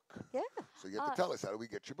Sky's book?" Yeah. So you have to tell us, how do we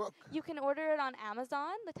get your book? You can order it on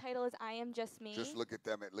Amazon. The title is I Am Just Me. Just look at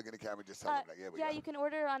them. Look at the camera. Just tell them. Like, yeah, You can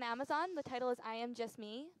order it on Amazon. The title is I Am Just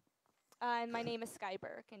Me. And my name is Sky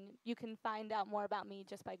Burke, and you can find out more about me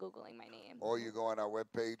just by Googling my name. Or you go on our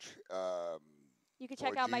webpage. You can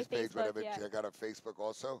check or out my G's page, Facebook. whatever. Yeah. Check out our Facebook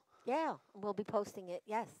also. Yeah, we'll be posting it.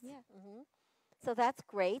 Yes. Yeah. So that's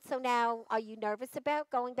great. So now, are you nervous about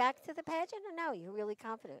going back to the pageant, or no? You're really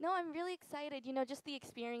confident. No, I'm really excited. Just the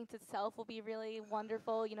experience itself will be really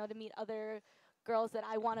wonderful. To meet other girls that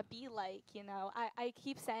I want to be like, you know. I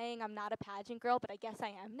keep saying I'm not a pageant girl, but I guess I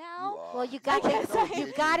am now. Well, you got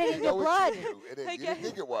you got it in your blood. It is. You didn't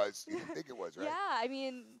think it was. You didn't think it was, right? Yeah, I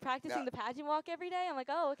mean, practicing the pageant walk every day, I'm like,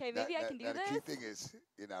 oh, okay, maybe I can do now this. The key thing is,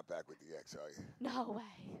 you're not back with the ex, are you? No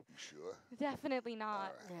way. You sure? Definitely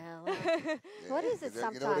not. Yeah, well, what is it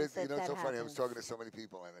sometimes you know what it is? You know, that it's so funny. I was happens? talking to so many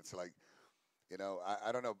people, and it's like, you know,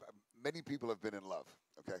 I don't know. Many people have been in love,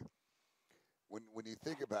 okay? When you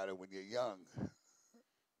think about it, when you're young,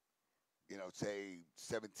 you know, say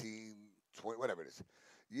 17, 20, whatever it is,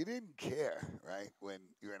 you didn't care, right, when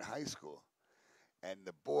you're in high school and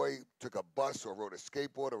the boy took a bus or rode a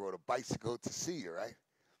skateboard or rode a bicycle to see you, right?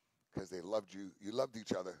 Because they loved you. You loved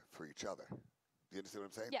each other for each other. Do you understand what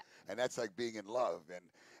I'm saying? Yeah. And that's like being in love.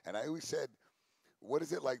 And I always said, what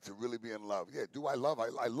is it like to really be in love? Yeah, do I love?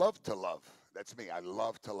 I love to love. That's me. I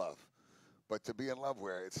love to love. But to be in love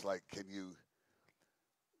where it's like,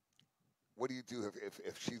 what do you do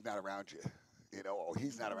if she's not around you? You know, or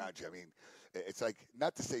he's not around you. I mean, it's like,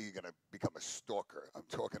 not to say you're going to become a stalker. I'm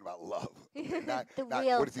talking about love. Okay? Not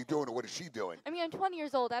what is he doing or what is she doing? I mean, I'm 20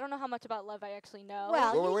 years old. I don't know how much about love I actually know.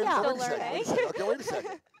 Well, wait yeah. a second. Okay, wait a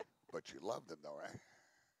second. But you loved him, though,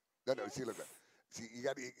 right? No, see, look. See, you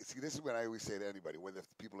got to see. This is what I always say to anybody, whether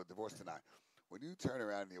people are divorced or not. When you turn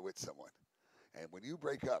around and you're with someone, and when you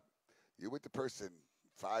break up, you're with the person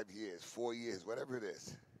 5 years, 4 years, whatever it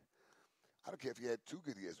is. I don't care if you had 2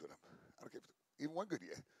 good years with them. I don't care if even 1 good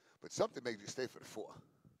year. But something made you stay for the 4.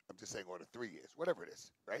 I'm just saying, or the 3 years, whatever it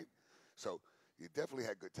is, right? So you definitely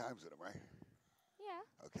had good times with him, right?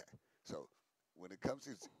 Yeah. Okay. So when it comes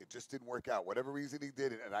to it just didn't work out. Whatever reason he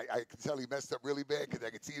did it, and I can tell he messed up really bad because I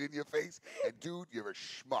can see it in your face. And, dude, you're a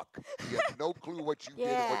schmuck. You have no clue what you did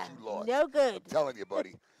or what you lost. No good. I'm telling you,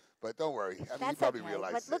 buddy. But don't worry. I mean, That's you probably okay.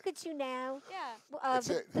 realize But it. look at you now. Yeah. That's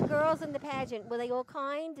The, it. the girls in the pageant, were they all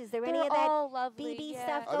kind? Is there any They're of that all lovely. BB yeah.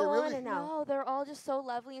 stuff Are they going really? on or no? No, they're all just so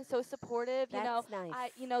lovely and so supportive. That's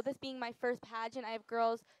you know, nice. this being my first pageant, I have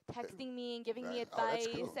girls texting me and giving me Right. Oh, that's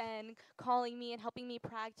advice cool. and calling me and helping me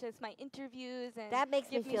practice my interviews and That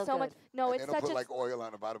makes me give me feel so good. much. No, And it's they don't such put a like oil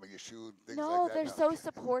on the bottom of your shoe and things no. like that. They're No. so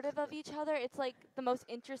supportive of each other. It's like the most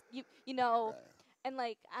you know. Right. And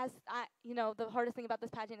like the hardest thing about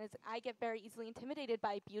this pageant is I get very easily intimidated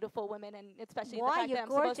by beautiful women, and especially Why? the fact You're that I'm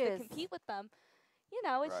supposed to gorgeous. compete with them. You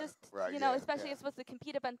know, it's Right, just right, you know, yeah, especially yeah. I'm supposed to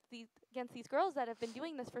compete against these girls that have been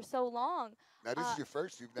doing this for so long. Now this is your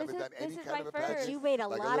first. You've never this is- done any this is kind my of a first. pageant. You made a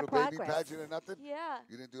like lot a little of baby progress. pageant or nothing. Yeah.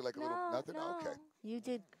 You didn't do like a No, little nothing. no. Oh, okay. You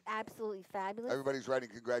did absolutely fabulous. Everybody's writing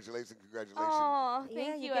congratulations. Oh, Yeah, thank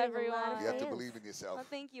you're you, getting a lot of everyone. You have to fans. believe in yourself. Oh,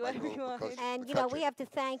 thank you, Michael, everyone. because- And, you cut know, we have to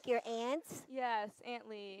thank your aunts, Yes, Aunt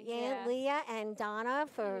Lee. Aunt Leah and Donna,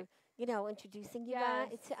 for, you know, introducing you guys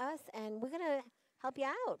Yes. to us. And we're going to help you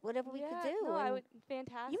out, whatever we could do. No, I And would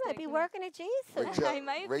fantastic. you might be and- working at Jesus. Rachel, I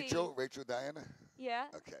might be. Rachel Diana. Yeah.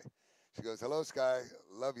 Okay. She goes, hello, Sky.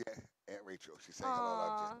 Love you, Aunt Rachel. She's saying hello,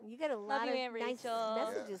 love you. You get a lot you, of Aunt nice Rachel.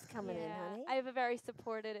 messages coming in, Yeah. honey. I have a very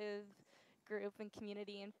supportive group and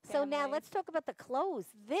community and So now family. let's talk about the clothes.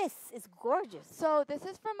 This is gorgeous. So this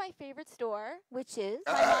is from my favorite store. Which is?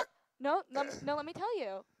 No, let me tell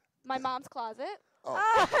you. My mom's closet. Oh,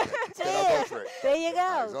 Oh, then I'll go for it. There you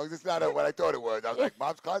As go. long as it's not what I thought it was. I was like,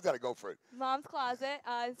 Mom's closet, I go for it. Mom's closet.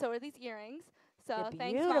 And so are these earrings. So They're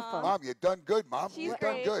thanks, beautiful. Mom. Mom, you done good, Mom. She's You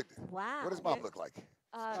great. done good. Wow. What does Mom look like?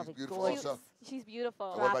 Uh, She's Probably beautiful gorgeous. also. She's beautiful.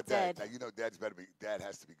 What Drop about Dad? dead. Now, you know Dad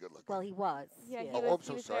has to be good looking. Well, he was. Yeah, he Oh, was, I'm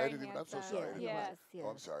so he was sorry. I very didn't even- I'm so handsome. sorry. I Yeah, didn't he know Yeah. was. Yeah. Oh,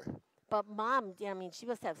 I'm sorry. But Mom, I mean, she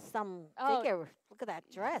must have some Oh. figure. Look at that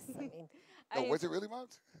dress. I mean, No, was it really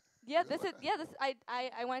Mom's? Yeah, Really? this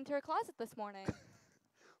I went into her closet this morning.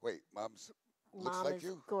 Wait, Mom's looks Mom like is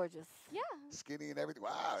you? gorgeous. Yeah. Skinny and everything. Wow,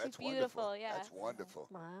 She's that's beautiful, wonderful. yeah. That's wonderful.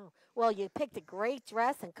 Wow. Well, you picked a great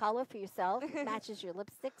dress and color for yourself. Matches your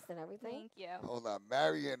lipsticks and everything. Thank you. Hold on.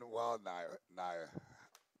 Marion Wildmeyer.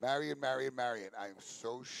 Marion. I am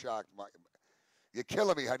so shocked. You're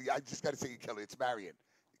killing me, honey. I just got to say you're killing me. It's Marion.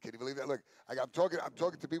 Can you believe that? Look, I'm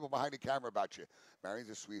talking to people behind the camera about you. Marion's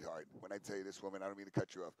a sweetheart. When I tell you this woman, I don't mean to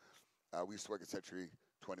cut you off. We used to work at Century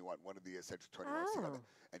 21, one of the Century 21s together. Oh.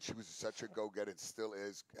 And she was such a go-getter and still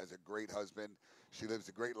is, as a great husband. She lives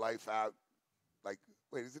a great life out. Like,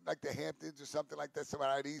 wait, is it like the Hamptons or something like that, somewhere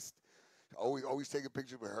out east? Always taking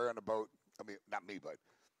pictures with her on the boat. I mean, not me, but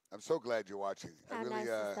I'm so glad you're watching. How I really, nice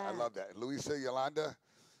is I that? love that. Luisa Yolanda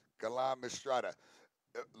Galan Mistrada.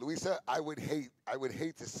 Luisa, I would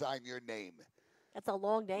hate to sign your name. That's a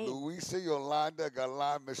long name. Luisa Yolanda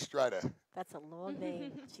Galan Mistrada. That's a long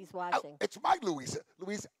name. She's Oh, watching. it's my Luisa.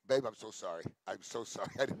 Luisa, babe, I'm so sorry. I'm so sorry.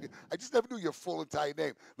 I just never knew your full entire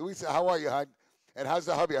name. Luisa, how are you, hon? And how's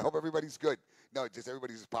the hubby? I hope everybody's good. No, just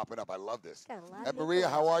everybody's just popping up. I love this. Got a lot of And people Maria,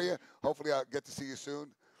 how watching. are you? Hopefully I'll get to see you soon.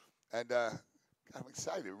 And I'm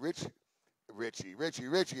excited.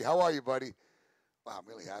 Richie, how are you, buddy? Wow, I'm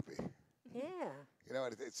really happy. Yeah. You know,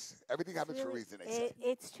 it's everything happens for a reason, they say.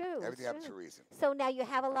 It's true. Everything it's happens true. for a reason. So now you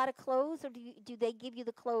have a lot of clothes, or do they give you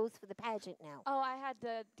the clothes for the pageant now? Oh, I had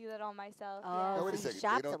to do that all myself. Oh, yeah. Now, wait a so you second.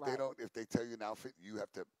 shopped a They lot. don't. If they tell you an outfit, you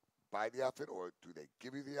have to buy the outfit, or do they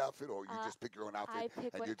give you the outfit, or you just pick your own outfit? I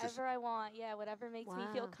pick and you're whatever just, I want. Yeah, whatever makes me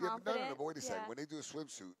feel Wow. yeah, confident. but wait a second. Yeah. When they do a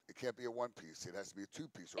swimsuit, it can't be a one piece. It has to be a two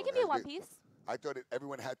piece. It can be a one piece. I thought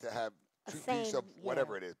everyone had to have A two piece of same,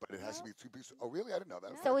 whatever yeah. it is, but it has to be two piece. Oh, really? I didn't know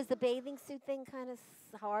that. So is the bathing suit thing kind of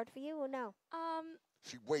hard for you, or no?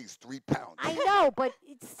 She weighs 3 pounds. I know, but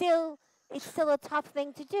it's still a tough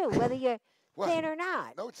thing to do, whether you're What? thin or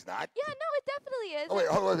not. No, it's not. Yeah, no, it definitely is. Oh, wait,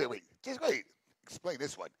 hold on, wait. Just wait. Explain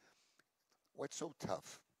this one. What's so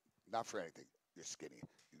tough? Not for anything. You're skinny.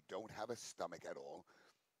 You don't have a stomach at all,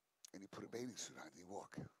 and you put a bathing suit on and you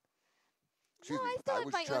walk. Excuse no, me. I still have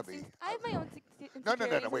was my chubby. own. I have my own No,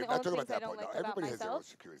 insecurities. wait. and Not own talking about things I that don't point. No, like about everybody has their own myself.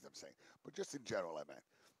 insecurities, I'm saying. But just in general, I meant.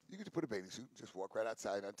 You could put a bathing suit and just walk right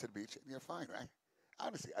outside onto the beach, and you're fine, right?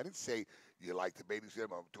 Honestly, I didn't say you like the bathing suit.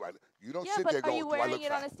 You don't Yeah, sit but there are going, you do I wearing look it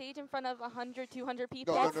fat? on a stage in front of 100, 200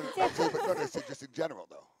 people? No, That's I'm different. saying, but no, just in general,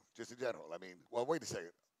 though. Just in general. I mean, well, wait a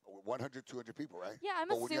second. 100, 200 people, right? Yeah, I'm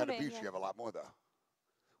But when you're on the assuming. beach, yeah. you have a lot more, though.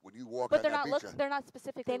 When you walk But on they're that not beach, they're not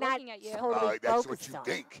specifically They're not looking at you. totally that's what focused you on.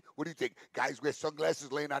 think. What do you think? Guys wear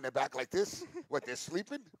sunglasses laying on their back like this? What, they're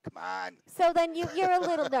sleeping? Come on. So then you're a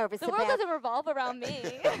little nervous The world about. doesn't revolve around me.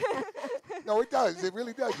 No, it does. It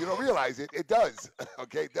really does. You don't realize it. It does.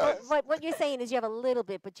 Okay, it does. What you're saying is you have a little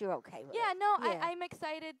bit, but you're okay with yeah, it. no, Yeah. I'm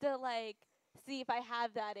excited to see if I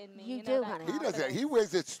have that in me. You know, do, that honey. He doesn't. confidence. He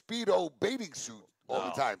wears a Speedo bathing suit all the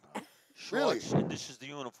No. time. Really? Shorts, and this is the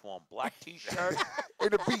uniform. Black T-shirt, In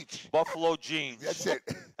the beach. buffalo jeans. That's it.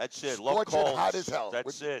 That's it. Love Scorching cold. hot as hell. That's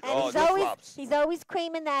With- it. And Oh, he's no always flops. he's always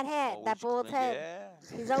creaming that head, that Always bald clean. head.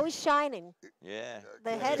 Yeah. He's always shining. Yeah.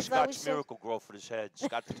 The Yeah, head The is always Scotch shining. Miracle Grow for his head.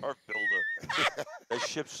 Scott the Turf Builder. That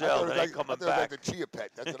ship I thought sailed. it was They ain't like, coming I thought it was like back. the Chia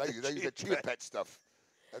Pet. That's what I use. I use the Chia Chia Pet. Pet stuff.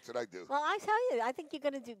 That's what I do. Well, I tell you, I think you're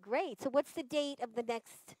going to do great. So what's the date of the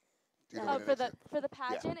next? Do you know Oh, when for it the is? for the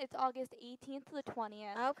pageant, it's August 18th to the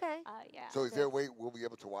 20th. Okay. Yeah. So is there a way we'll be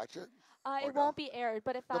able to watch it? or It no? won't be aired,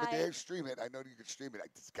 but if No, but I they stream it. I know you can stream it.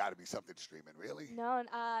 It's got to be something streaming, really. no,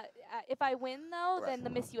 if I win though, Right. then the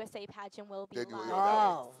Miss USA pageant will be Then you will live. go that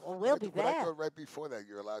way. Oh, well, we'll be But I there. thought right before that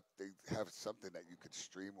you're allowed. They have something that you could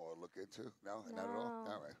stream or look into. No, not at all.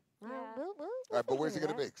 No. All right. Well, Yeah. we'll All right, but where's it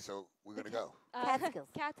figure gonna out. be? So we're gonna go. Catskills.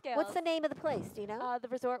 Catskills. What's the name of the place? Do you know? The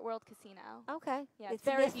Resort World Casino. Okay. Yeah, it's it's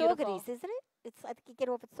very near Sorgady's, beautiful. isn't it? I think you get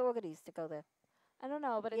off at Sorgady's to go there. I don't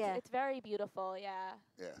know, but Yeah. it's very beautiful. Yeah.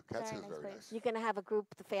 Yeah, Catskills nice very place. nice. You're going to have a group,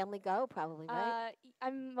 the family go, probably, right?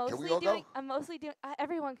 I'm mostly all doing. go? I'm mostly doing.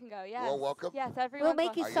 Everyone can go. Yes. all welcome? Yes, everyone.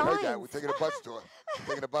 make you You heard that. signs. We're taking a bus tour.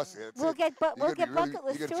 Taking a bus. Yeah, that's we'll it. get You're we'll gonna get be really- bucket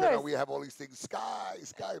list You're gonna turn out tours. we have all these things. Sky.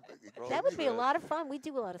 That would be a lot of fun. We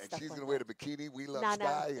do a lot of And stuff. she's like gonna wear that. the bikini. We love No, no.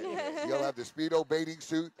 Sky. And you'll have the Speedo bathing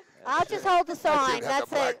suit. I'll just hold the That's sign. it. Have That's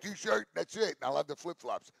the black it. T-shirt. That's it. And I'll have the flip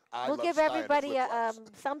flops. We'll give everybody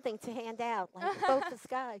something to hand out, like vote for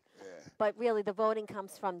Sky. Yeah. But really, the voting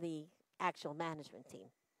comes from the actual management team.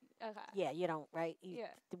 Okay. Yeah, you don't, right? Yeah.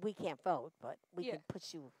 We can't vote, but we Yeah. can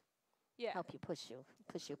push you, Yeah. help you, push you.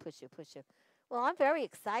 Well, I'm very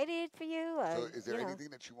excited for you. So is there you know. anything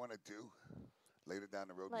that you want to do later down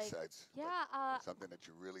the road Like, besides Yeah. something that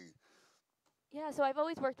you really Yeah, so I've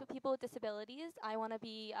always worked with people with disabilities. I want to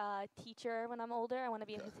be a teacher when I'm older. I want to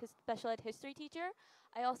be a special ed history teacher.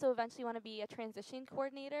 I also eventually want to be a transition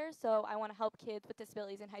coordinator. So I want to help kids with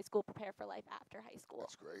disabilities in high school prepare for life after high school.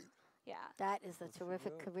 that's great. Yeah. That is a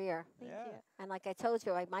terrific career. Thank Yeah. you. And like I told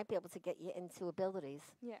you, I might be able to get you into abilities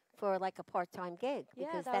Yeah. for like a part-time gig Yeah,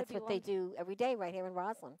 because that would that's be what they do every day right here in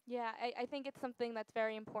Roslyn. Yeah, I think it's something that's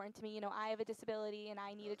very important to me. You know, I have a disability and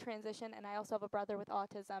I need a transition, and I also have a brother with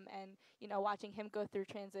autism, and, you know, watching him go through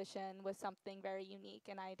transition was something very unique,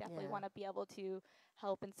 and I definitely Yeah. want to be able to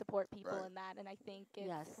help and support people Right. in that, and I think it's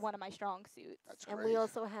Yes. one of my strong suits. That's And great. we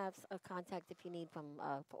also have a contact if you need from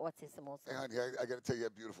for autism also. Hey, honey, I got to tell you, you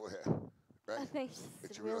have beautiful hair, right? Thanks.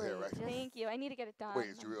 It's your real hair, really right? just Thank you. I need to get it done. Wait,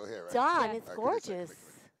 it's your real hair, right? Done. Yeah. It's All right, give me a second, gorgeous.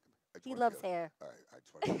 I just He wanna loves feel it. hair. All right, I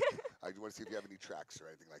just want to see if you have any tracks or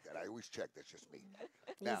anything like that. I always check. That's just me.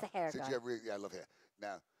 He's Now, a hair since guy. you have yeah, I love hair.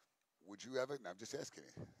 Now, would you ever? Now, I'm just asking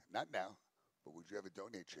you. Not now, but would you ever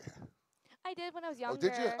donate your hair? I did when I was Oh, younger.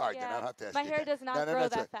 did you? All right, yeah. then I don't have to ask My you hair again. does not No, no, grow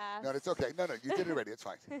that's that all right. fast. No, it's okay. No, you did it already. It's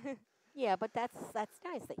fine. Yeah, but that's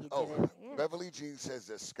nice that you did Oh, it. Yeah. Beverly Jean says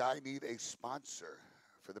the Sky need a sponsor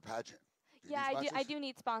for the pageant. Do you Yeah, need I sponsors? do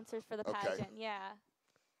need sponsors for the Okay. pageant. Yeah.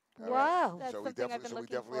 All right. Whoa. That's So we something I've been definitely,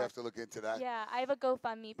 looking for. have to look into that. Yeah, I have a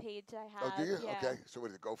GoFundMe page I Oh, have. do you? Yeah. Okay. So what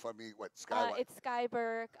is it? GoFundMe? What? Sky what? It's Sky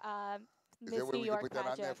Burke, Is there a Miss way New we can York put that on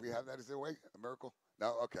there pageant. if we have that? Is there a way? A miracle?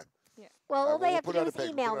 No? Okay. Well, all well, they we'll have put to it do on is the page.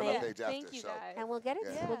 We'll email put it on me, our page Thank after, you so. guys. and we'll get it.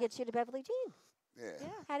 Yeah. We'll get you to Beverly Jean. Yeah. Yeah.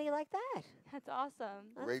 How do you like that? That's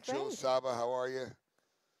awesome. That's Rachel, great. Saba, how are you?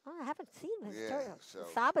 Oh, I haven't seen this. Yeah, so-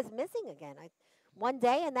 Saba's missing again. One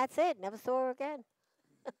day and that's it. Never saw her again.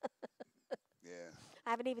 Yeah. I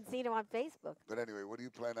haven't even seen her on Facebook. But anyway, what do you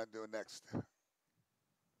plan on doing next?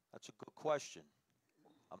 That's a good question.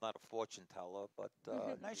 I'm not a fortune teller, but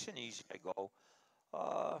nice and easy I go.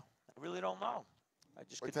 I really don't know. I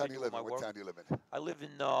just What town do continue you with live my in? work. What town do you live in? I live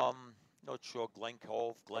in North Shore, Glen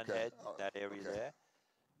Cove, Glen Okay. Head, Oh, that area okay. there.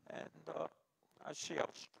 And I see I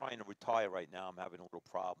was trying to retire right now. I'm having a little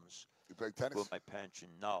problems You play tennis? with my pension.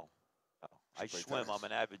 No. I play swim. tennis. I'm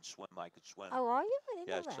an avid swimmer. I could swim. Oh, are you? I didn't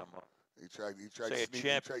yes, know that. I'm You tried Say a sneaking.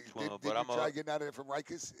 champion swimmer, Did but you I'm try a- getting out of there from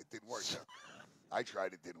Rikers? It didn't work. though. I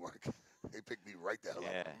tried. It didn't work. They picked me right the hell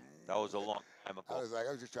yeah, up. that was a long time I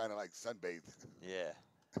ago. was just trying to like sunbathe. Yeah.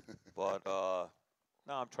 But no,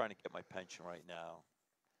 I'm trying to get my pension right now.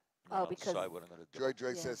 And then Oh, I'll because- decide what I'm going to do. Joy Joy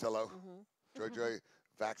Yeah. says hello. Mm-hmm. Joy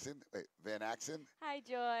Van Axen. Hi,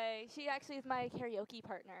 Joy. She actually is my karaoke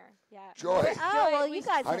partner. Yeah. Joy. Oh, well, we you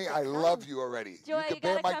guys Honey, have to I come. love you already. Joy, you you can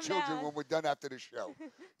bear gotta my come children down. when we're done after the show.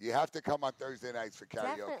 You have to come on Thursday nights for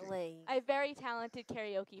karaoke. Definitely. I have very talented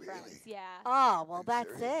karaoke Really? friends. Yeah. Oh, well, you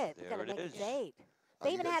that's serious? it. We There gotta it make is. a date. Oh, They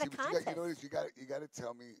you even gotta had see a what you got- contest. You know what? You got to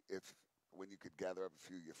tell me if when you could gather up a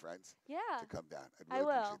few of your friends Yeah. to come down. I'd I really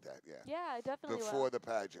will. appreciate that. Yeah. Yeah, I definitely Before will. the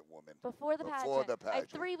pageant, woman. Before the before pageant. the I have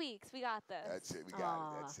pageant. 3 weeks. We got this. That's it. We got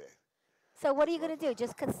Aw. it. That's it. So what are you That's going to do?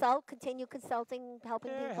 Just consult, continue consulting,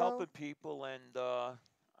 helping Yeah, people? helping people, and I'm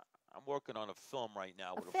working on a film right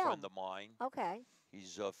now with a film? friend of mine. Okay.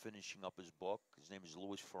 He's finishing up his book. His name is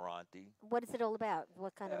Louis Ferranti. What is it all about?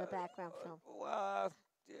 What kind of a background film?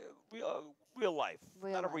 Real life.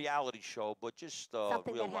 Real Not life. a reality show, but just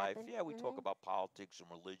Something real that life. happened? Yeah, we talk Mhm. about politics and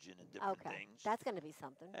religion and different Okay. things. That's going to be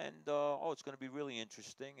something. And it's going to be really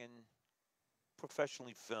interesting and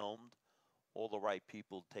professionally filmed. All the right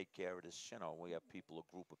people take care of this. You know, we have people, a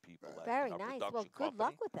group of people. That, Very in our nice. production Well, good company.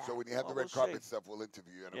 luck with that. So when you have the Well, red we'll carpet see. stuff, we'll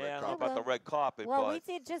interview you on the Yeah, red I don't know carpet. about the red carpet, Well, but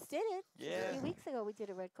we just did it. A yeah, few weeks ago, we did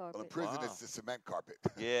a red Well, in carpet. prison, Wow. it's the cement carpet.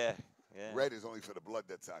 yeah, yeah. Red is only for the blood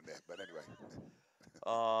that's on there. But anyway.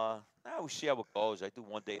 Now we see how it goes. I do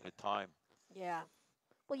one day at a time. Yeah.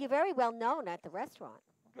 Well, you're very well known at the restaurant.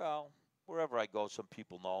 Well, wherever I go, some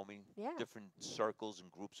people know me. Yeah. Different circles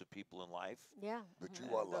and groups of people in life. Yeah. But you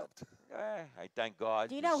And, are loved. I thank God.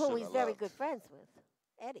 Do you know who There's, he's I very loved. good friends with?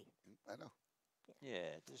 Eddie. I know.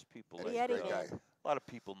 Yeah, there's people. Eddie's The a Eddie great man. guy. A lot of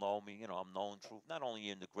people know me. You know, I'm known through not only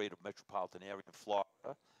in the greater metropolitan area in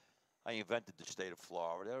Florida. I invented the state of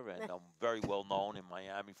Florida, and I'm very well known in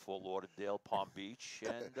Miami, Fort Lauderdale, Palm Beach,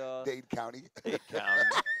 and Dade County. Dade County.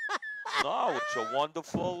 No, it's a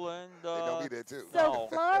wonderful and. They know me there too. So No.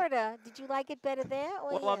 Florida, did you like it better there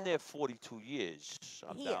or Well, I'm here? there 42 years.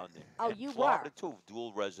 I'm Here? down there. Oh, And you Florida were. too,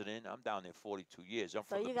 dual resident. I'm down there 42 years. I'm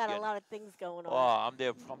So from the you got a beginning. lot of things going on. Oh, I'm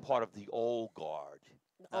there. I'm part of the old guard,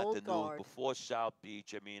 not Old the guard. new. Before South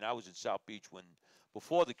Beach, I mean, I was in South Beach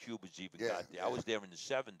before the Cubans even Yeah, got there. I yeah. was there in the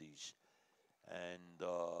 70s, and I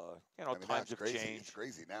mean, now times it's have crazy. changed. It's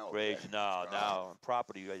crazy now. over Crazy there. now. Oh, Now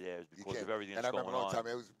property right there is you because can't. of everything And I that's remember going a long on.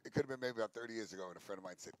 time. It could have been maybe about 30 years ago, and a friend of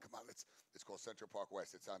mine said, "Come on, it's called Central Park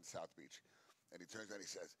West. It's on South Beach." And he turns around and he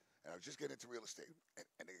says, and I was just getting into real estate,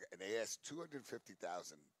 and they asked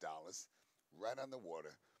 $250,000 right on the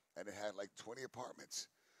water, and it had like 20 apartments.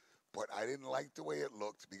 But I didn't like the way it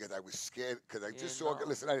looked because I was scared. Because I Yeah, just saw. no.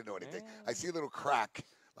 Listen, I didn't know anything. Yeah. I see a little crack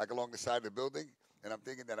like along the side of the building, and I'm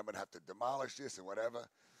thinking that I'm gonna have to demolish this and whatever.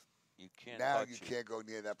 You can't Now touch you it. can't go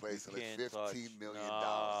near that place You unless can't touch. $15 million.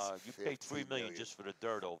 Nah, you pay $3 $15 million just for the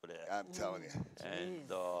dirt over there. I'm telling you. And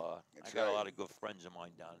Jeez. I That's got a right. lot of good friends of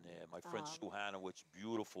mine down there. My friend Oh. Sue Hanowitz,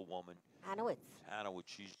 beautiful woman. Hanowitz. Hanowitz,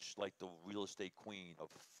 she's like the real estate queen of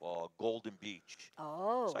Golden Beach.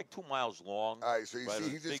 Oh. It's like 2 miles long. All right, so you right see, on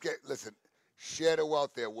he the just big- listen. Share the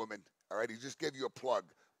wealth there, woman. All right, he just gave you a plug.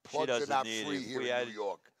 Plugs are doesn't not need free it. here We in had- New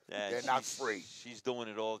York. Yeah, They're not she's- free. She's doing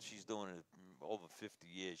it all. She's doing it over 50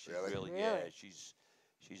 years. She's Really? yeah. Really?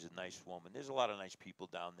 She's a nice woman. There's a lot of nice people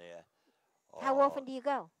down there. How often do you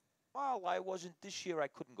go? Well, I wasn't this year. I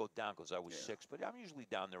couldn't go down because I was Yeah. sick. But I'm usually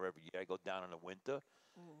down there every year. I go down in the winter.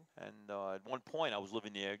 Mm. And at one point, I was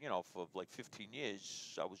living there, for like 15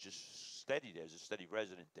 years. I was just steady there, as a steady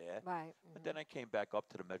resident there. Right. But then I came back up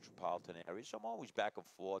to the metropolitan area, so I'm always back and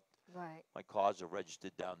forth. Right. My cars are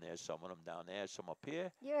registered down there, some of them down there, some up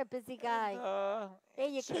here. You're a busy guy. And, Yeah,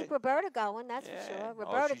 you it's keep a- Roberta going, that's yeah. for sure. Oh,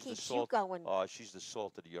 Roberta she's the keeps you salt- going. Oh, she's the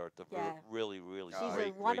salt of the earth. Yeah. Really, really She's a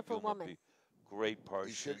great, wonderful great human woman. Great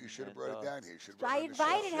person. You should have and, brought it down here. You should have I brought it on the show.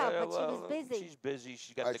 invited her, Yeah, but she was well, busy. She's busy.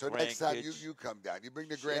 She's got All right, the so next time grandkids. you come down. You bring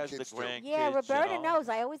the She has grandkids the too. grandkids. Yeah, Roberta you know. knows.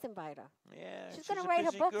 I always invite her. Yeah, She's she's gonna a write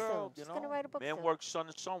her busy book girl, soon. She's you gonna know. write a book Man soon. works son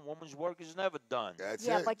to son. Woman's work is never done. That's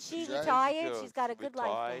Yeah, it. but she's Right. retired. Good. She's got a good life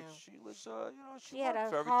Retired. now. She was, she She had worked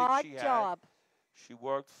for a everything hard she had. job. She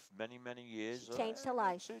worked many, many years. She changed her and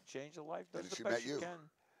life. that's it, changed her life. And Does the she best met she you. can.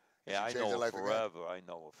 She Yeah, I changed her know her life again. forever. I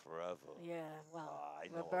know her forever. Yeah, well, I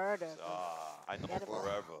know Roberta. Her, I know her Incredible.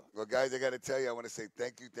 forever. Well, guys, I got to tell you, I want to say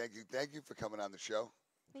thank you for coming on the show.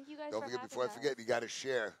 Thank you guys Don't for forget, having before I us. forget, you got to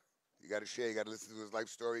share. You got to share. You got to listen to his life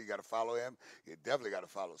story. You got to follow him. You definitely got to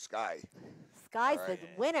follow Sky. Sky's All the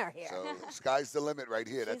right. winner here. So sky's the limit right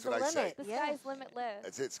here. That's She's what the I say. limit. The Yeah. sky's limitless.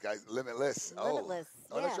 That's it. Sky's limitless. Limitless.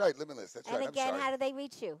 Oh, Yeah. that's right. Limitless. That's And right. again, I'm sorry. how do they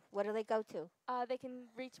reach you? What do they go to? They can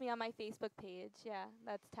reach me on my Facebook page. Yeah,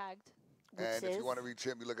 that's tagged. Which And if is you want to reach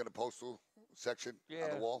him, you look in the postal section on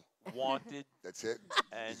Yeah. the wall. Wanted. That's it.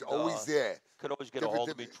 And He's always there. Could always get a Different- hold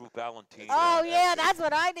of me different- through Valentina. Oh yeah, it. that's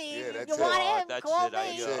what I need. Yeah, If that's you it. want him, That's call it.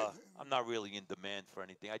 me. That's it. I'm not really in demand for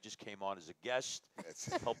anything. I just came on as a guest, That's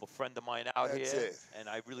it. help a friend of mine out That's here, it. and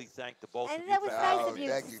I really thank the both And of that you. was for nice having of me. you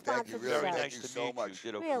Thank to you. Thank you. sponsor the Really, Very show. thank nice you to so meet much.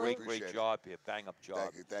 you. Did a Really? great Appreciate it. job here. Bang up job.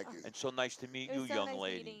 Thank you. Thank you. And so nice to meet It you, was so young nice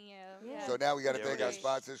lady. meeting you. Yeah. So now we got to There thank it our is.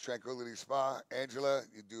 sponsors, Tranquility Spa. Angela,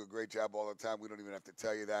 you do a great job all the time. We don't even have to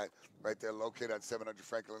tell you that. Right there, located on 700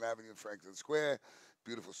 Franklin Avenue in Franklin Square.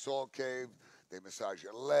 Beautiful salt cave. They massage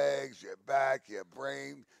your legs, your back, your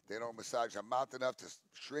brain. They don't massage your mouth enough to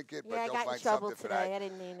shrink it, but Yeah, I they'll got in find trouble something for today. that. I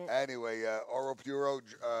didn't mean it. Anyway, Oro Puro,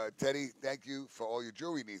 Teddy, thank you for all your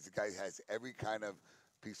jewelry needs. The guy has every kind of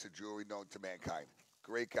piece of jewelry known to mankind.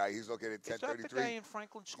 Great guy. He's located at Is that the guy 1033. in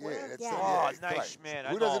Franklin Square? Yeah, that's Yeah. it. Oh, Yeah, nice fine. man.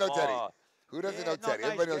 Who I doesn't know know him. Teddy? Who doesn't know no, Teddy? nice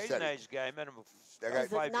Everybody guy. knows He's a Teddy. nice guy. I met him That Is it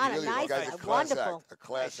 5 not a years really, ago. nice the guy's guy? a class Wonderful. act. A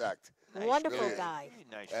class act. Nice Wonderful really. guy.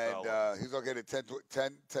 Nice And fella. he's located at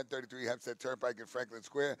 1033 Hempstead Turnpike in Franklin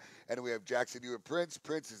Square. And then we have Jackson Hewitt Prince.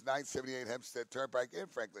 Prince is 978 Hempstead Turnpike in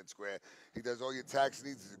Franklin Square. He does all your tax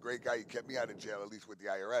needs. He's a great guy. He kept me out of jail, at least with the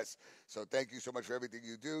IRS. So thank you so much for everything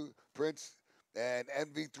you do, Prince. And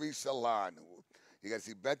MV3 Salon. You got to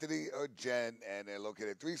see Bethany or Jen, and they're located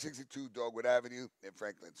at 362 Dogwood Avenue in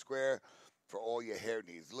Franklin Square for all your hair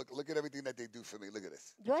needs. Look at everything that they do for me. Look at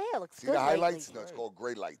this. Your hair looks See good the highlights? lately. No, it's called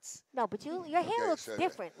gray lights. No, but your hair Okay, looks so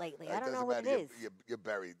different lately. I don't know doesn't what it matter. is. You're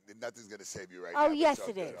buried. Nothing's going to save you right now. Oh but yes, it's all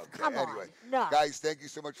it good. is. Okay, Come anyway. on. No. Guys, thank you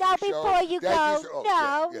so much No, for the show. before you Thank go, so- oh,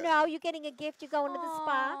 no, yeah. no, you're getting a gift. You're going to the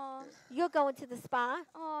spa. Aw. You're going to the spa,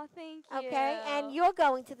 Oh, thank you. okay? And you're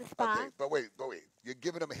going to the spa Okay, but wait. You're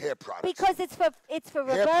giving them hair products. because it's for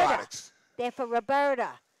hair Roberta. products. They're for Roberta.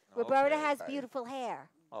 Roberta Okay. has Right. beautiful hair.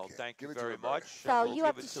 Oh, Okay, thank give you it to very Roberta. much. So We'll you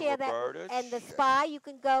have give to it share that. Roberta. And the spa, you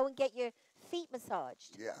can go and get your feet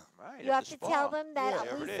massaged. Yeah. Right, You at have the to tell spa. them that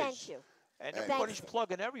There we it sent is. you. And Thank everybody's you.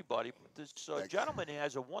 plugging everybody. This Thank you. gentleman here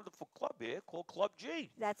has a wonderful club here called Club G.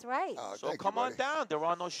 That's right. Oh, So thank come you, on buddy. down. There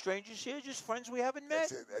are no strangers here, just friends we haven't met.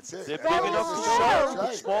 That's it. That's it. They're That's big Very enough true. to show, That's but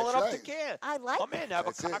right. small That's enough to right. care. I like Come in, have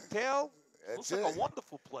That's a it. cocktail. That's Looks like it. a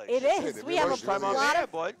wonderful place. It That's is. it. We It have really a Time is. I'm lot there,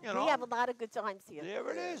 of but you know, we have a lot of good times here. there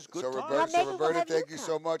it is. Good So time. Roberta, Well, maybe we'll Roberta, have you thank you come.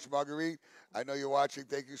 so much. Marguerite, I know you're watching.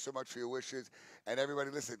 Thank you so much for your wishes. And everybody,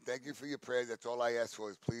 listen, thank you for your prayers. That's all I ask for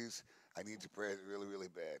is please, I need your prayers really, really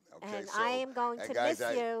bad. Okay, And so, I am going and to guys,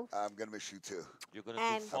 miss you. I'm going to miss you too. You're going to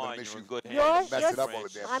And- do I'm gonna fine. miss You're in you. good Your- hands. Mess your- it up all the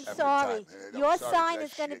damn I'm effing sorry. time. I'm Your sorry sign for is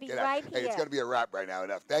that gonna shit. be Get out. right Hey, it's here. going to be a wrap right now.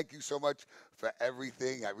 Enough. Thank you so much for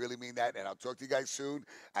everything. I really mean that. And I'll talk to you guys soon.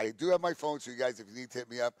 I do have my phone, so you guys, if you need to hit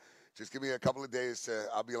me up, just give me a couple of days.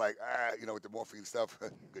 I'll be like, with the morphine stuff.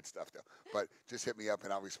 Good stuff, though. But just hit me up,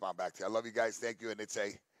 and I'll respond back to you. I love you guys. Thank you. And it's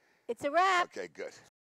It's a wrap. okay, good.